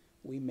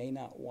may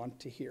not want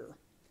to hear.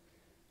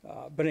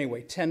 But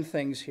anyway, 10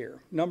 things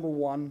here. Number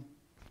one,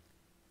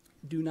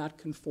 do not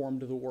conform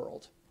to the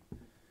world.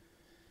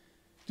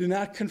 Do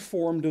not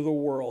conform to the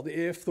world.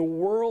 If the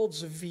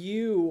world's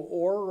view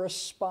or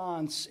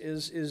response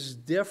is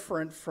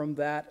different from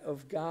that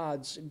of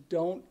God's,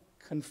 don't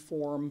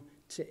conform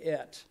to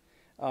it.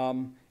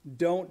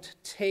 Don't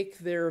take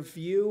their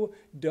view.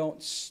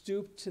 Don't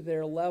stoop to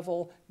their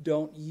level.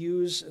 Don't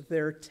use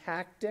their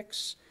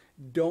tactics.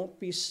 Don't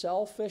be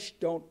selfish.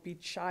 Don't be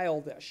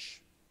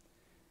childish.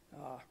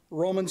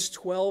 Romans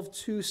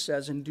 12:2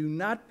 says, "And do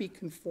not be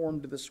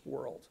conformed to this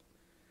world,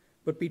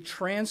 but be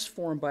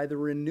transformed by the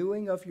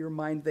renewing of your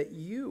mind, that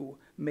you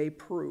may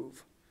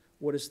prove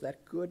what is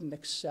that good and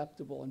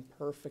acceptable and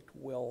perfect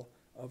will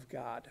of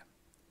God."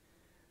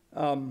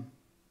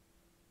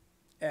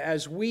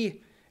 As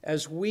we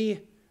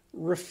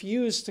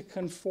refuse to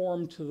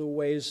conform to the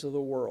ways of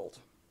the world,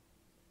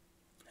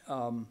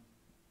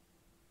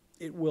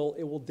 it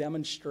will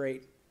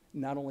demonstrate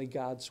not only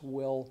God's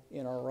will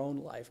in our own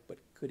life, but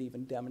could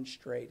even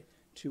demonstrate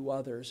to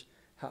others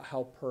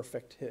how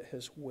perfect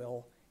his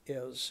will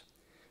is.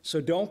 So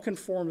don't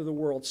conform to the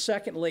world.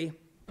 Secondly,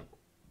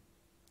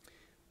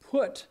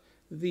 put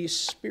the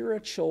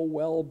spiritual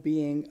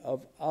well-being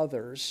of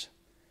others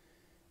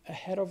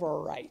ahead of our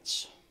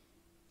rights.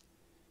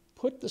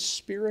 Put the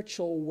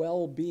spiritual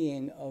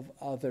well-being of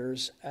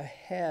others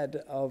ahead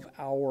of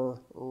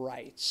our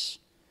rights.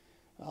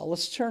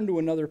 Let's turn to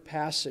another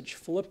passage,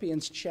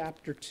 Philippians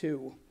chapter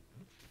 2.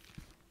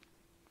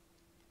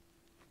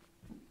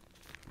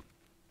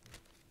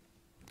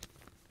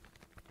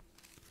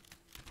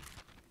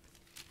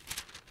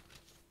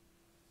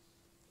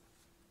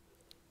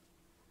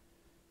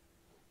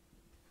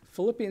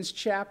 Philippians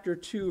chapter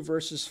 2,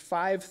 verses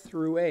 5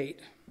 through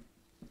 8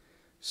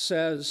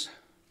 says,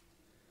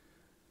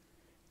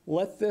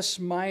 "Let this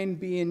mind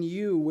be in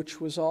you, which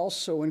was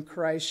also in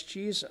Christ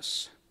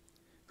Jesus,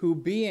 who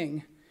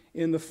being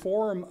in the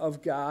form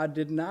of God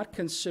did not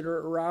consider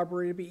it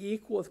robbery to be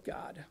equal with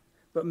God,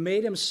 but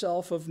made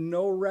himself of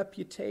no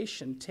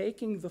reputation,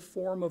 taking the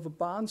form of a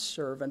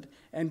bondservant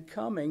and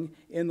coming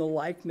in the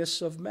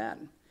likeness of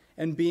men.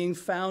 And being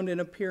found in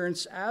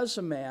appearance as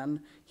a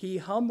man, he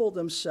humbled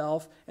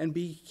himself and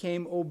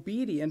became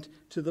obedient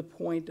to the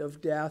point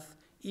of death,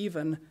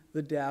 even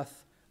the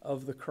death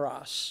of the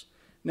cross."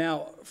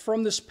 Now,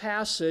 from this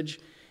passage,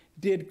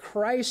 did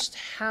Christ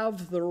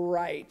have the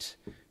right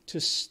to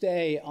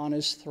stay on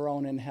his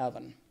throne in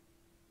heaven?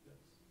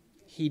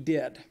 He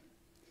did.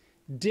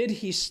 Did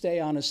he stay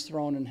on his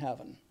throne in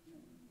heaven?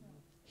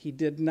 He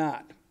did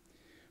not.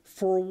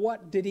 For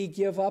what did he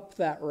give up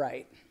that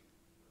right?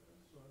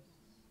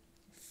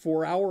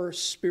 For our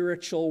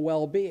spiritual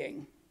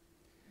well-being.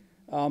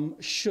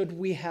 Should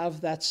we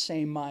have that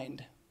same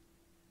mind?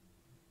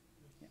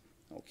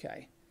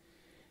 Okay.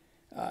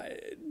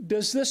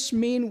 Does this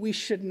mean we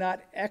should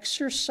not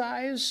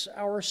exercise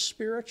our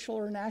spiritual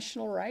or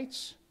national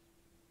rights?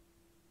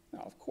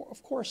 No,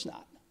 of course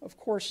not. Of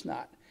course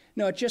not.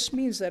 No, it just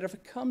means that if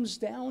it comes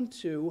down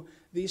to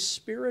the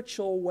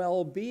spiritual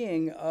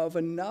well-being of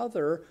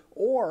another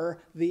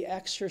or the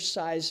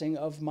exercising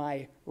of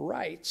my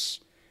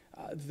rights,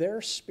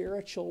 their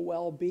spiritual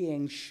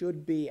well-being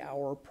should be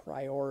our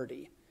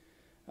priority.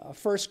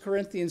 1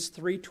 Corinthians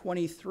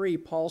 3:23,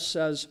 Paul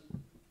says,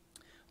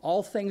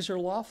 "All things are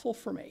lawful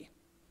for me,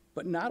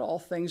 but not all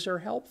things are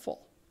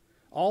helpful.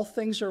 All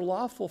things are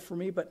lawful for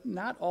me, but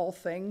not all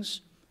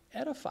things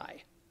edify."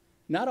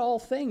 Not all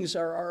things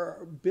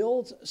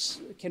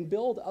can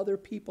build other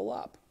people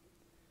up.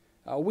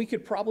 We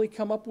could probably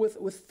come up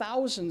with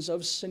thousands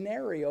of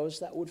scenarios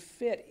that would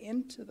fit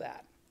into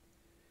that.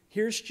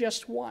 Here's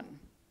just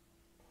one.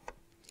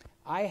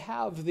 I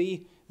have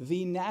the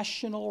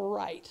national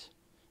right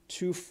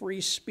to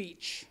free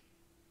speech,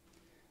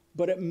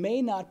 but it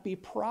may not be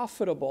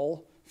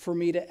profitable for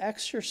me to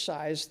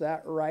exercise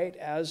that right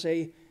as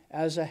a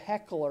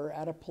heckler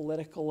at a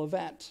political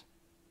event.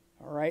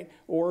 All right,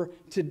 or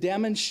to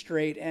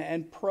demonstrate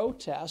and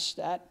protest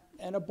at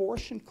an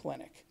abortion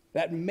clinic.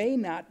 That may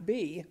not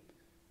be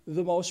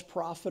the most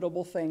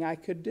profitable thing I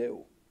could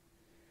do.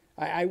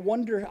 I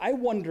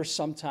wonder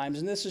sometimes,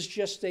 and this is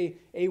just a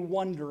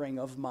wondering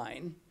of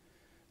mine,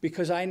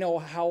 because I know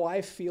how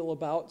I feel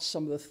about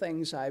some of the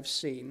things I've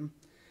seen,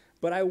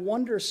 but I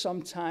wonder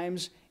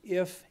sometimes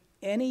if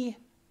any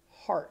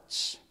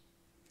hearts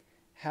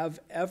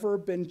have ever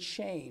been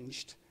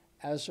changed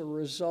as a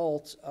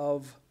result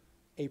of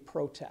a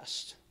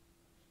protest.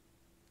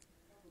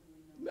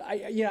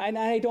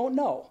 I don't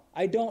know.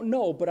 I don't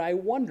know, but I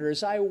wonder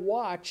as I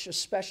watch,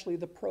 especially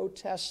the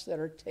protests that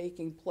are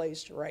taking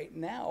place right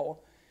now.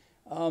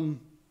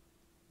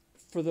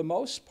 For the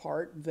most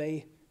part,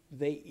 they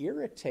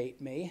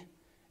irritate me,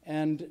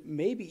 and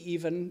maybe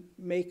even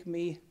make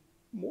me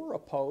more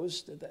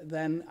opposed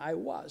than I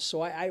was.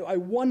 So I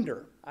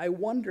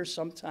wonder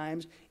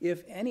sometimes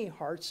if any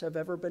hearts have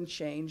ever been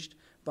changed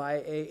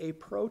by a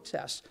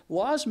protest.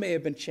 Laws may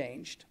have been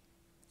changed,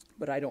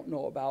 but I don't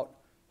know about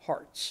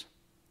hearts.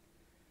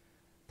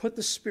 put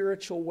the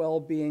spiritual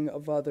well-being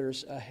of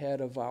others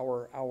ahead of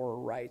our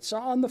rights.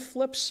 On the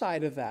flip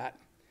side of that,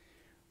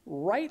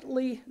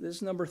 this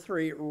is number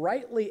 3,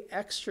 rightly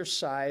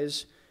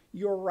exercise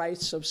your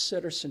rights of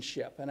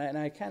citizenship. And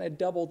I kind of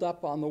doubled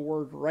up on the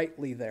word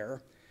rightly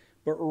there,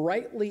 but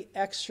rightly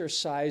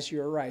exercise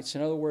your rights.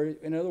 In other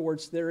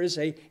words, there is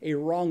a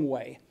wrong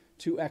way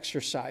to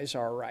exercise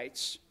our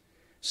rights.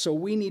 So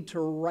we need to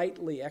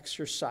rightly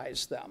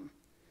exercise them.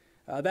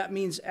 That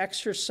means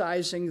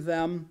exercising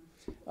them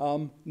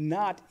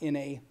not in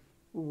a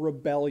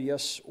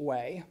rebellious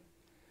way.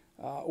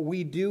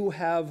 We do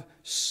have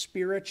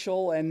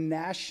spiritual and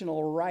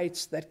national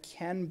rights that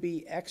can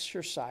be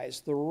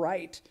exercised. The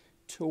right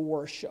to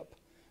worship,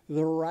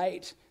 the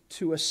right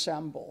to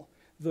assemble,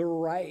 the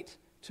right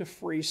to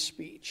free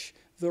speech,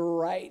 the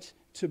right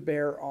to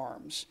bear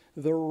arms,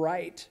 the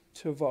right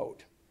to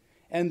vote.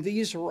 And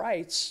these are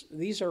rights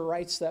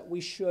that we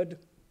should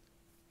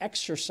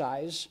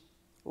exercise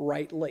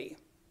rightly.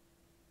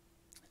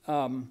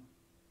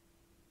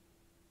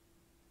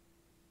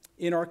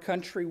 In our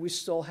country, we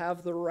still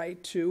have the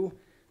right to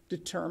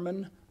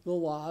determine the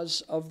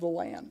laws of the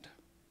land.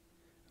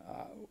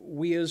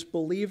 We as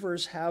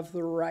believers have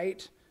the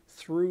right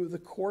through the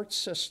court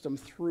system,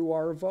 through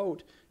our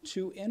vote,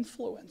 to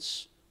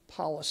influence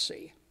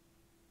policy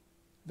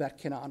that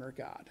can honor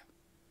God.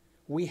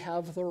 We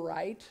have the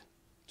right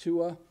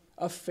to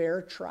a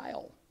fair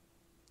trial.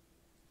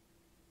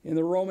 In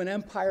the Roman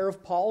Empire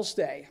of Paul's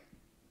day,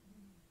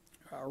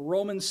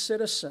 Roman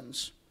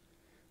citizens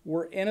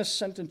were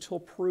innocent until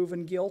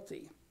proven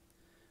guilty.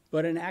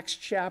 But in Acts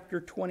chapter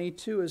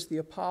 22, as the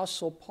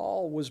Apostle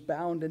Paul was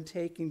bound and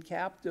taken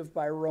captive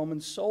by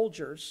Roman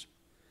soldiers,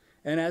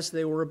 and as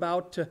they were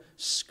about to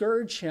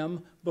scourge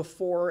him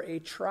before a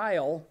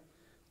trial,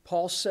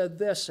 Paul said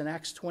this in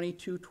Acts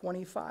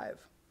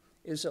 22:25,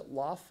 "Is it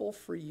lawful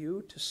for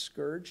you to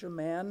scourge a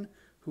man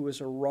who is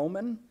a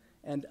Roman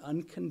and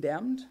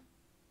uncondemned?"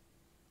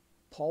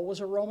 Paul was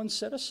a Roman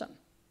citizen.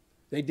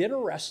 They did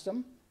arrest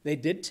him. They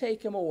did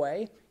take him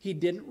away. He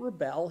didn't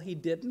rebel. He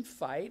didn't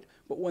fight.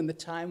 But when the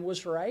time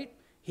was right,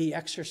 he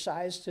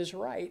exercised his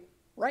right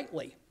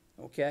rightly,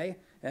 okay?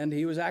 And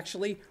he was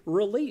actually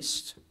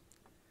released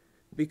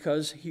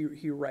because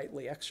he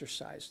rightly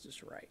exercised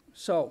his right.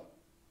 So,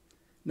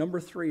 number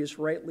 3 is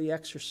rightly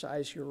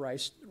exercise your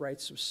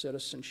rights of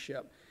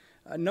citizenship.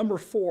 Number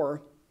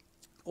 4,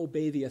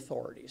 obey the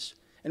authorities.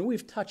 And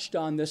we've touched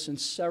on this in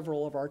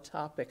several of our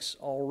topics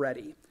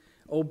already.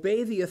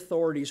 Obey the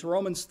authorities.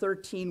 Romans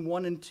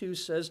 13:1 and 2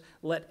 says,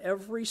 "Let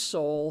every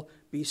soul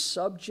be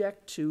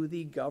subject to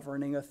the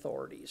governing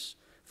authorities,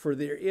 for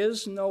there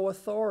is no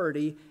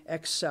authority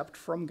except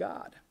from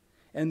God,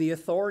 and the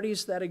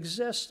authorities that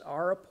exist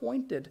are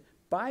appointed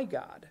by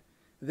God.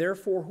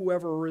 Therefore,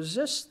 whoever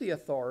resists the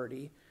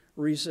authority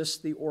resists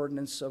the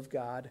ordinance of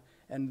God,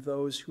 and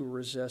those who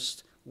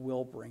resist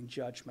will bring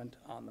judgment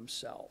on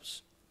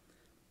themselves."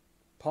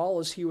 Paul,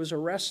 as he was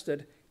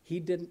arrested,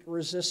 he didn't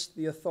resist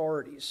the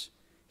authorities.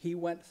 He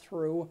went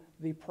through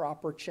the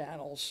proper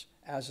channels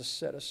as a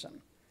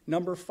citizen.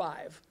 Number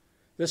 5,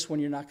 this one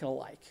you're not going to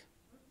like.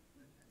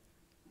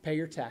 Pay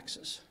your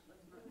taxes.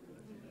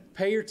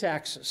 Pay your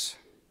taxes.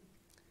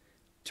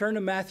 Turn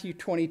to Matthew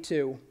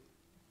 22,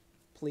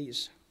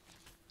 please.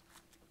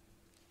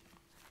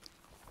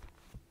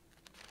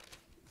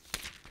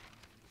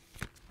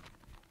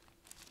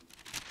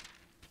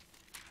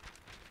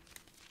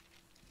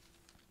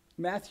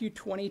 Matthew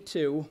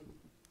 22,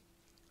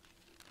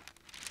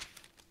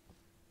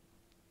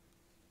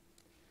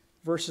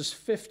 verses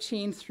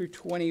 15 through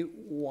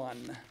 21.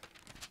 It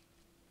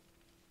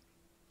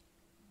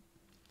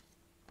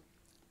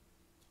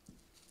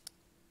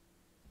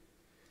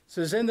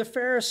says, "And the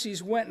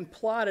Pharisees went and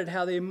plotted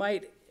how they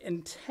might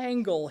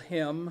entangle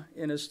him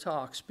in his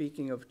talk,"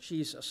 speaking of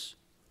Jesus.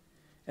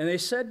 "And they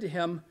said to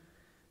him,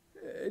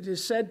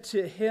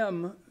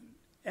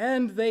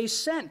 and they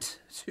sent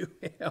to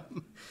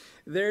him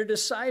their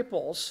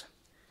disciples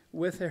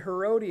with the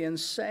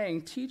Herodians,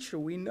 saying, 'Teacher,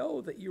 we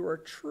know that you are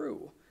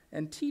true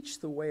and teach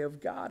the way of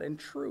God in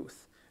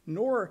truth,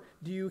 nor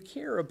do you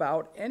care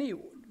about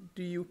anyone,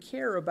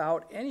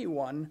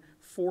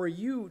 for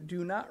you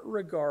do not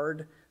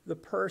regard the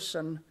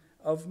person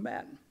of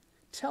men.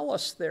 Tell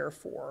us,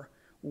 therefore,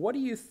 what do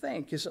you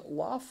think? Is it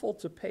lawful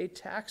to pay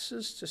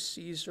taxes to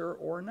Caesar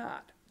or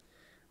not?'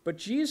 But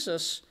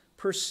Jesus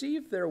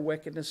perceived their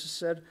wickedness and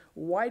said,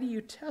 'Why do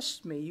you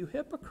test me, you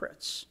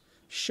hypocrites?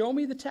 Show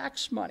me the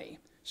tax money.'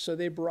 So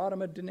they brought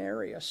him a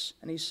denarius,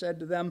 and he said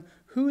to them,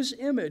 'Whose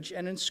image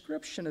and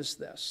inscription is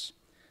this?'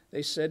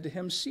 They said to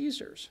him,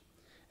 'Caesar's.'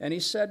 And he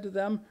said to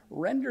them,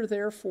 'Render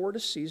therefore to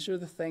Caesar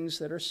the things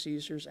that are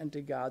Caesar's, and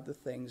to God the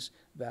things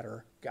that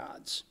are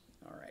God's.'"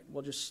 All right,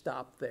 we'll just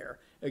stop there.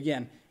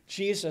 Again,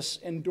 Jesus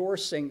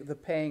endorsing the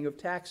paying of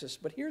taxes.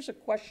 But here's a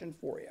question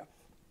for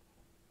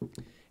you.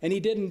 And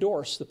he did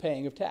endorse the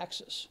paying of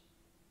taxes.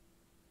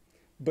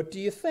 But do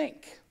you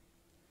think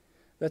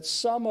that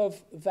some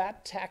of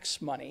that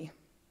tax money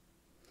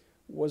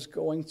was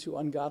going to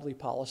ungodly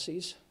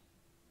policies?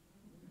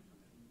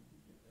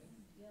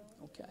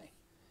 Okay.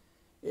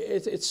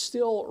 it's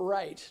still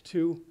right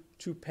to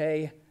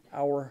pay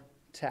our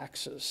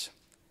taxes.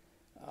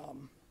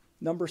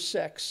 Number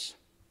 6,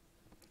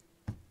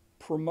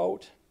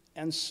 promote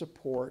and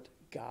support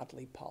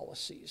godly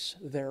policies.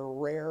 They're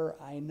rare,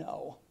 I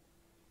know,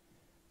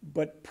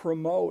 but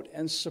promote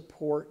and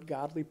support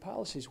godly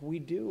policies. We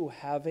do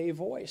have a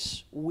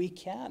voice. We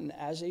can,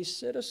 as a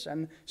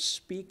citizen,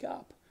 speak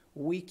up.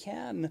 We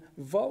can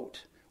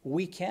vote.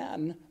 We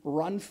can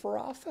run for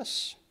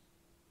office.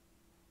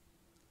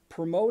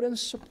 Promote and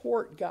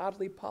support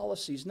godly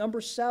policies.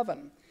 Number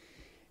 7,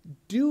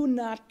 do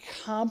not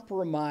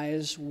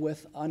compromise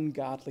with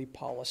ungodly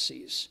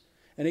policies.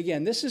 And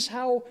again, this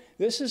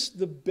is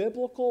the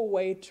biblical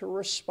way to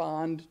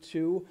respond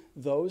to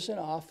those in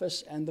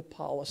office and the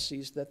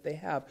policies that they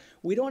have.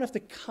 We don't have to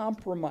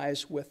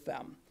compromise with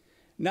them.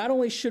 Not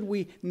only should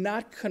we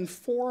not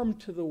conform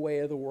to the way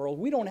of the world,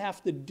 we don't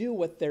have to do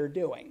what they're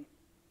doing,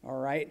 all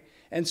right?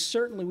 And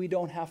certainly we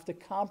don't have to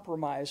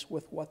compromise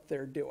with what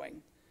they're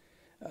doing.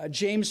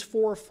 James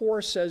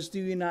 4:4 says, "Do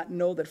you not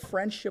know that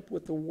friendship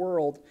with the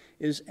world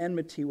is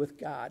enmity with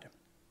God?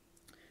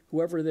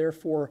 Whoever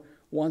therefore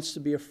wants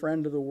to be a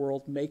friend of the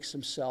world makes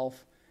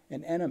himself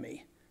an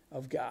enemy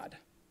of God."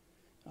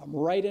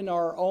 Right in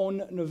our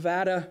own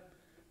Nevada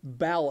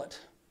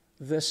ballot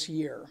this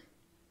year,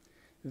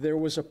 there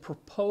was a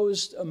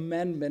proposed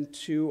amendment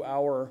to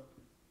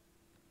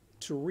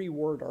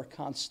reword our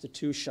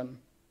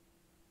Constitution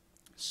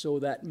so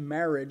that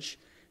marriage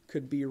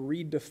could be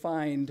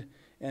redefined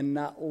and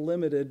not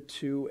limited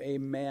to a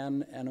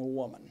man and a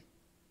woman.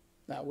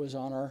 That was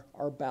on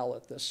our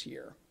ballot this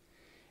year.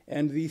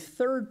 And the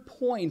third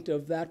point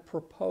of that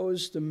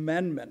proposed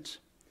amendment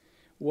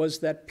was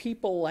that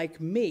people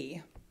like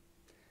me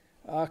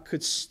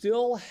could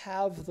still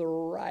have the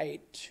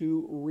right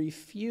to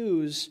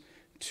refuse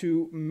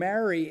to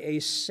marry a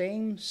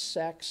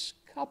same-sex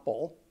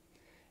couple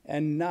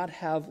and not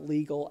have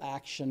legal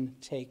action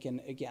taken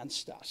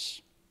against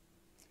us.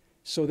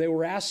 So they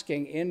were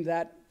asking in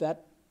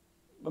that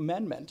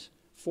amendment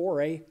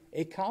for a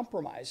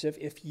compromise.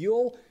 If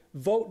you'll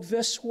vote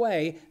this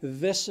way,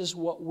 this is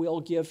what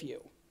we'll give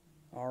you.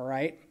 All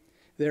right?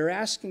 They're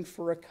asking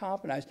for a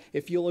compromise.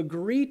 If you'll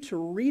agree to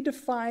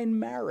redefine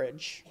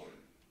marriage,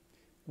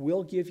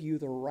 we'll give you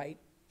the right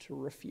to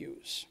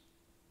refuse.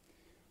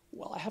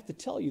 Well, I have to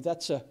tell you,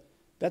 that's a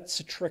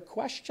trick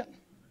question.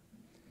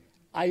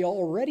 I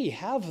already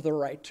have the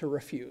right to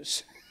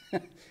refuse.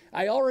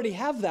 I already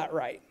have that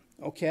right,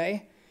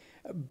 okay?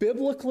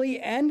 Biblically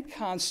and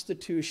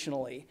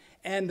constitutionally.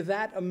 And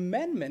that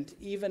amendment,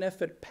 even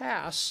if it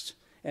passed,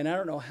 and I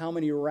don't know how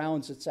many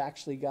rounds it's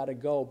actually got to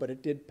go, but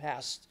it did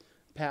pass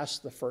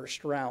the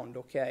first round,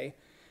 okay?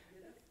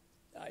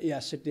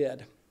 Yes, it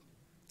did.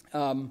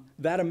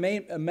 That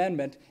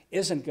amendment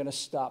isn't going to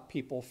stop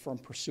people from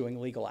pursuing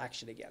legal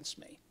action against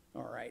me,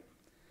 all right?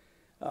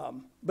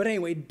 But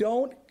anyway,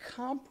 don't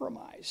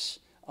compromise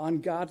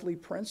on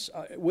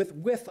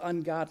with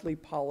ungodly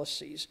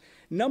policies.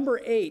 Number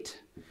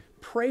 8,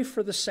 pray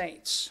for the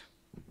saints.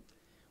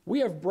 We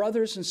have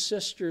brothers and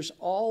sisters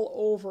all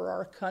over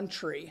our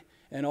country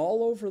and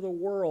all over the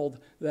world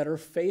that are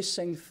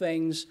facing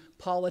things,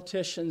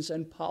 politicians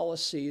and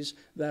policies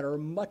that are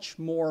much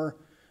more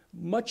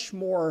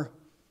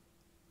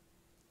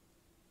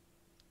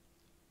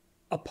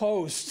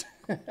opposed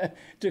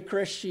to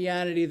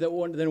Christianity than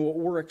what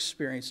we're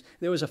experiencing.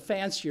 There was a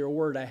fancier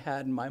word I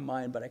had in my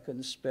mind, but I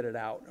couldn't spit it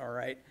out, all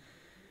right?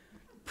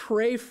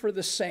 Pray for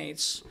the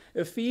saints.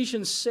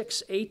 Ephesians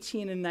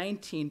 6:18 and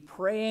 19,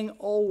 praying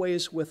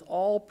always with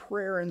all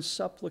prayer and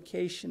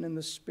supplication in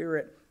the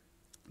Spirit,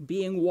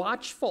 being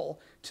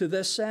watchful to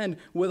this end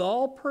with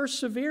all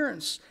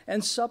perseverance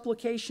and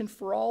supplication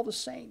for all the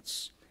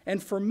saints,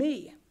 and for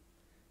me,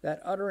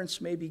 that utterance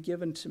may be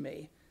given to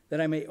me, that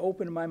I may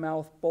open my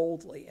mouth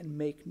boldly and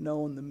make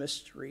known the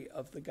mystery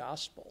of the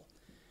gospel.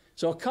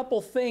 So a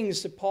couple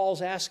things that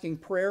Paul's asking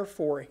prayer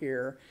for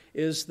here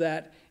is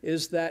that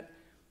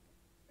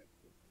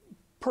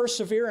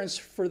perseverance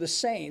for the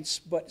saints,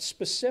 but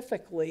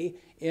specifically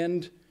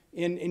in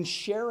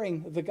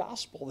sharing the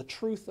gospel, the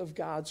truth of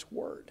God's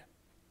word.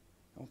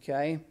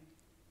 Okay?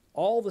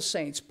 All the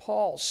saints,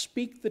 Paul,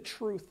 speak the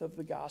truth of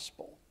the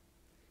gospel,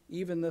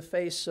 even in the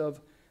face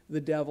of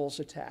the devil's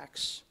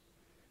attacks.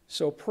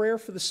 So prayer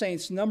for the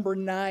saints. Number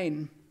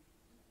 9,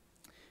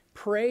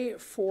 pray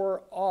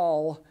for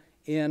all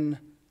in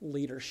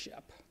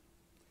leadership.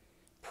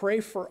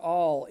 Pray for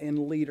all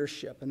in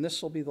leadership. And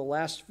this will be the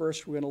last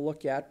verse we're going to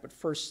look at, but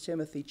 1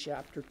 Timothy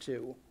chapter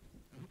 2.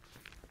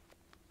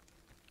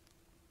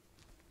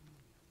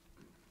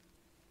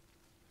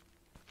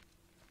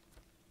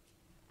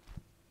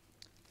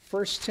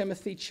 1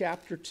 Timothy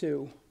chapter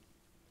 2,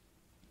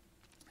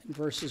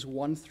 verses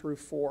 1 through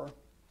 4.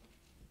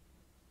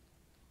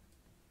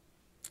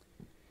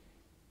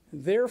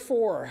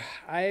 Therefore,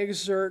 I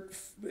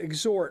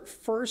exhort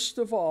first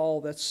of all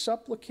that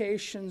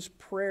supplications,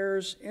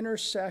 prayers,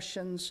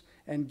 intercessions,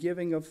 and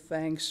giving of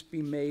thanks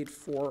be made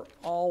for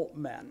all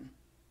men,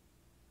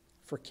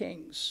 for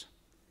kings,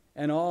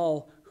 and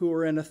all who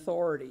are in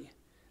authority,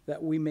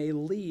 that we may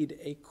lead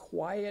a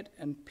quiet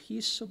and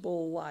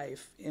peaceable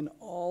life in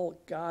all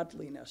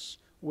godliness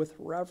with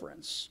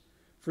reverence.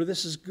 For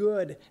this is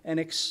good and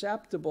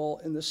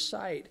acceptable in the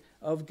sight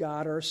of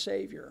God our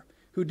Savior,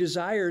 who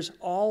desires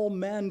all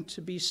men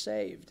to be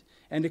saved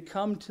and to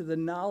come to the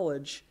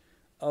knowledge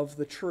of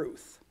the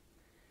truth.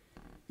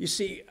 You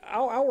see,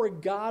 our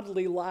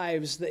godly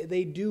lives,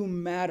 they do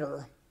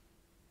matter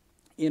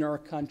in our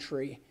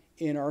country,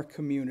 in our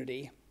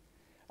community.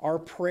 Our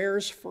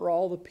prayers for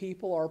all the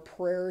people, our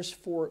prayers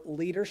for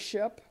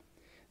leadership,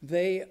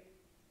 they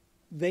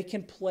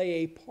can play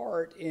a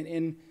part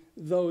in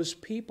those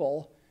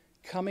people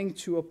coming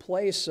to a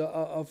place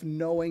of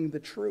knowing the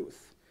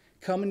truth,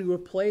 coming to a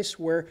place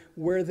where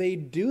they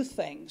do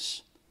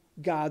things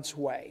God's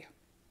way.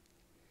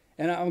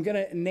 And I'm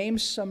going to name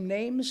some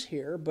names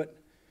here, but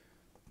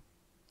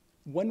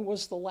when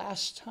was the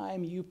last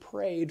time you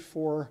prayed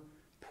for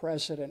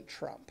President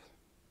Trump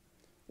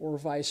or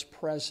Vice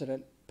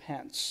President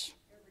Pence?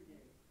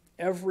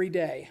 Every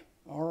day.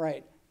 All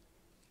right.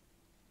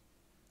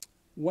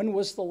 When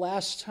was the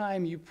last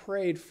time you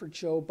prayed for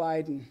Joe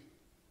Biden,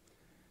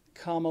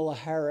 Kamala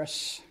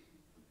Harris,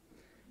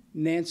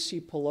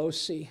 Nancy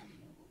Pelosi,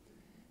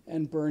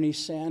 and Bernie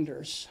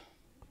Sanders?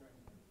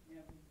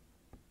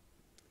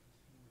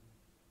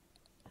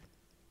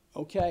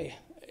 Okay.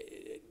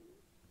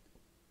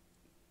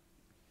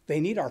 They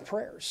need our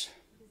prayers.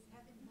 Does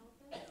heaven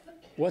help us?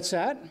 What's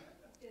that?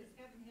 Does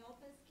heaven help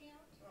us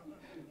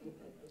count?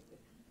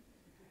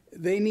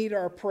 They need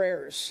our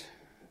prayers.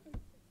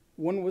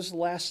 When was the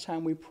last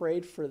time we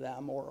prayed for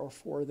them or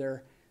for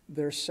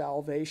their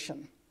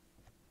salvation?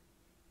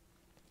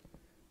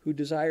 Who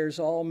desires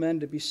all men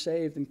to be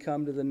saved and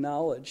come to the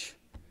knowledge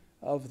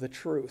of the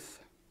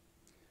truth?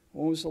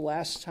 When was the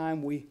last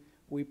time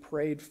we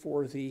prayed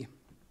for the,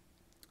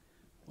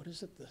 what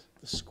is it,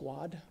 the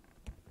squad?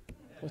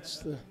 What's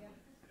the,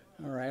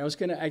 all right,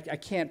 I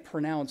can't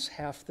pronounce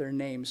half their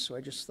names, so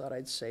I just thought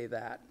I'd say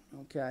that,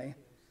 okay?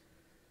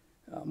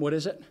 What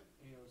is it?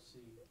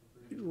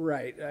 AOC.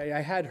 Right,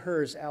 I had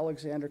hers,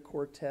 Alexander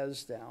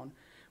Cortez, down.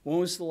 When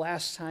was the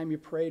last time you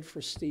prayed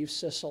for Steve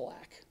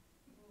Sisolak?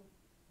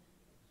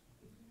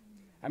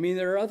 I mean,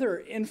 there are other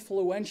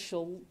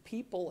influential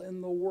people in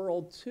the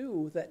world,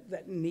 too,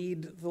 that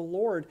need the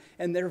Lord,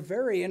 and they're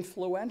very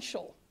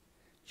influential.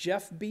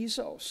 Jeff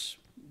Bezos,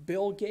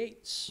 Bill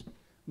Gates,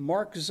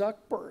 Mark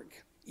Zuckerberg,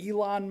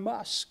 Elon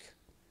Musk,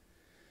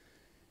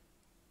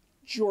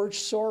 George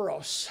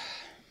Soros.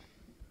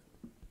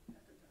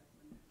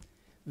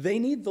 They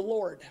need the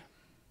Lord.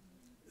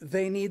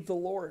 They need the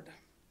Lord.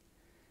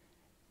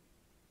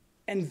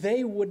 And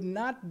they would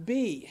not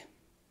be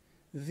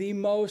the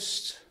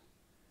most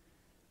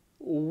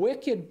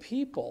wicked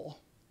people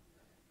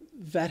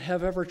that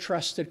have ever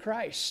trusted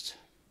Christ.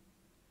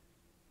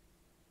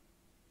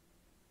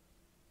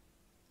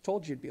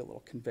 Told you it'd be a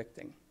little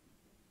convicting.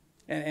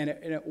 And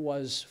it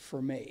was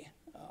for me.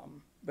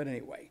 But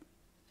anyway,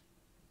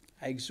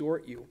 I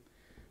exhort you,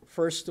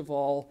 first of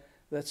all,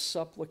 that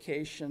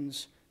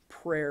supplications,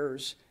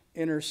 prayers,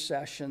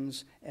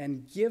 intercessions,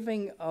 and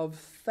giving of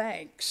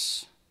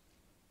thanks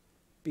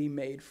be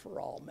made for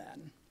all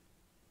men.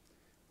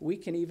 We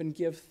can even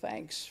give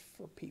thanks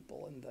for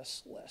people in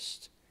this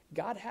list.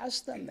 God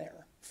has them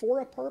there for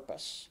a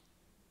purpose.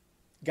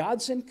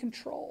 God's in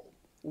control.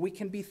 We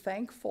can be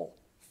thankful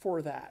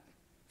for that,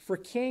 for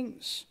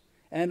kings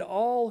and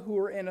all who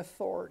are in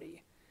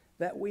authority,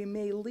 that we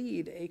may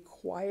lead a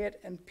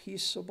quiet and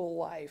peaceable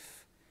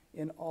life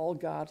in all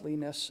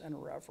godliness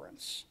and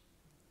reverence.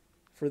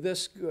 For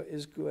this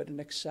is good and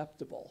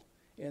acceptable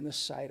in the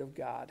sight of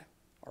God,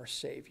 our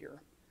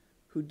Savior,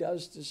 who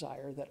does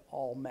desire that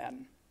all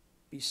men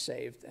be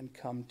saved and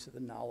come to the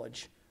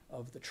knowledge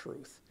of the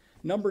truth.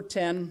 Number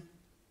 10,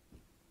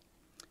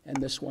 and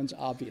this one's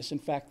obvious. In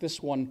fact,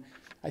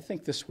 I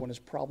think this one has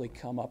probably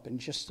come up in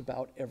just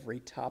about every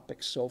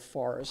topic so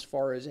far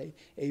as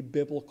a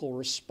biblical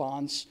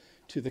response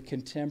to the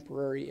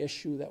contemporary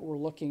issue that we're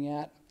looking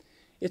at.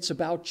 It's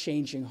about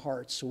changing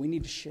hearts, so we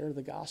need to share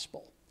the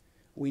gospel.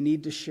 We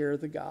need to share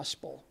the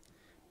gospel.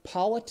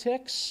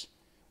 Politics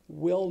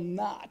will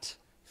not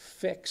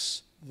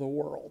fix the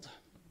world,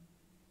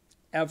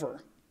 ever.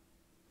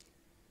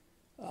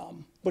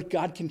 But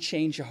God can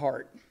change a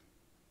heart,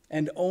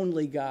 and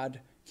only God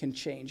can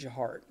change a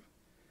heart.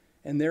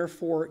 And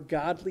therefore,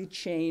 godly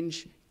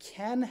change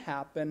can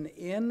happen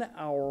in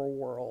our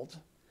world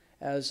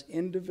as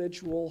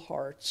individual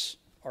hearts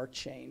are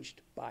changed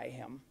by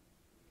Him.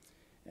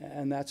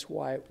 And that's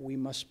why we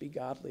must be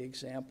godly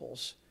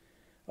examples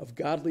of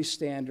godly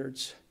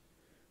standards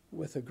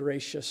with a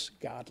gracious,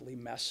 godly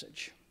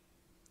message.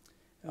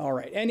 All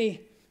right,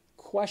 any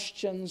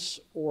questions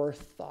or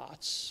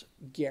thoughts,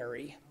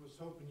 Gary? I was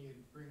hoping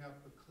you'd bring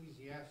up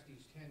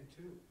Ecclesiastes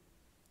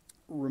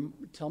 10:2.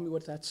 Tell me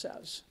what that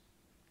says.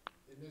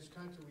 In this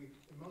country,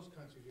 in most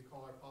countries, we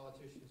call our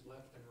politicians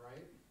left and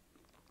right.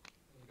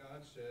 And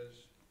God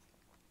says,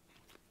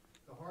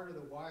 the heart of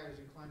the wise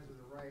inclines to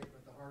the right,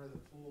 but the heart of the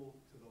fool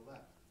to the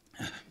left.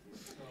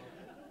 So,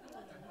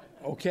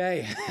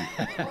 Okay.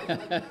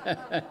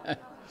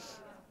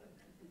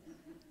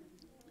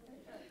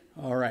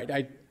 All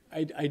right.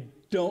 I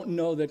don't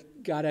know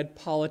that God had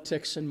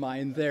politics in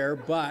mind there,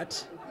 but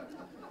Just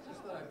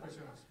thought I'd put you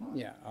on the spot.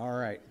 yeah, all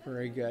right.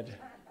 Very good.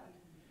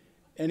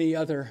 Any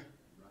other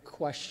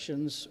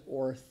questions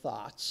or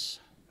thoughts?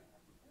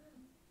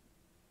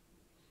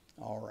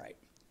 All right.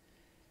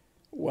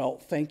 Well,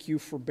 thank you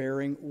for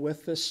bearing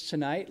with us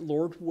tonight.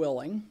 Lord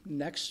willing,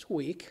 next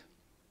week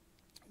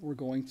we're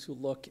going to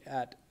look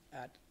at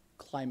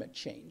climate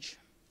change.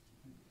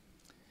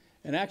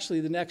 And actually,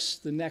 the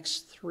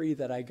next three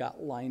that I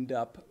got lined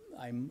up,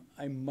 I'm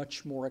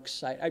much more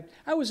excited.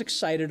 I was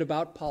excited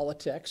about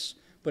politics,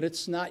 but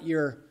it's not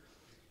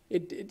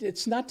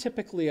it's not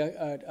typically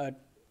a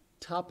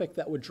topic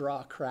that would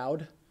draw a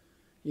crowd,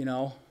 you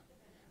know.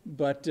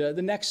 But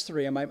the next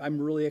three, I'm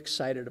really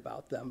excited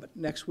about them. But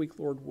next week,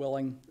 Lord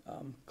willing,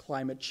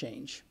 climate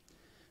change.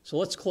 So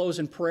let's close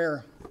in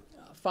prayer.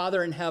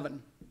 Father in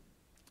heaven,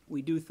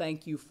 we do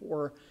thank you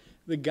for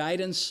the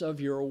guidance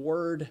of your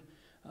word,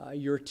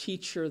 your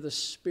teacher, the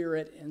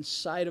Spirit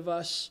inside of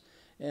us.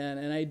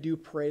 And I do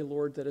pray,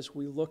 Lord, that as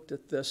we looked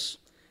at this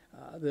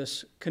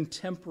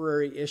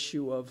contemporary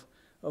issue of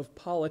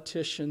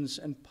politicians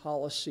and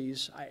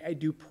policies, I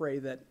do pray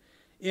that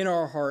in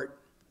our heart,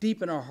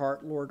 deep in our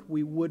heart, Lord,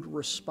 we would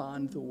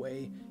respond the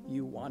way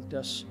you want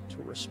us to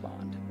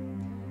respond.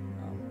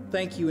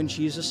 Thank you in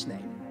Jesus'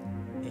 name.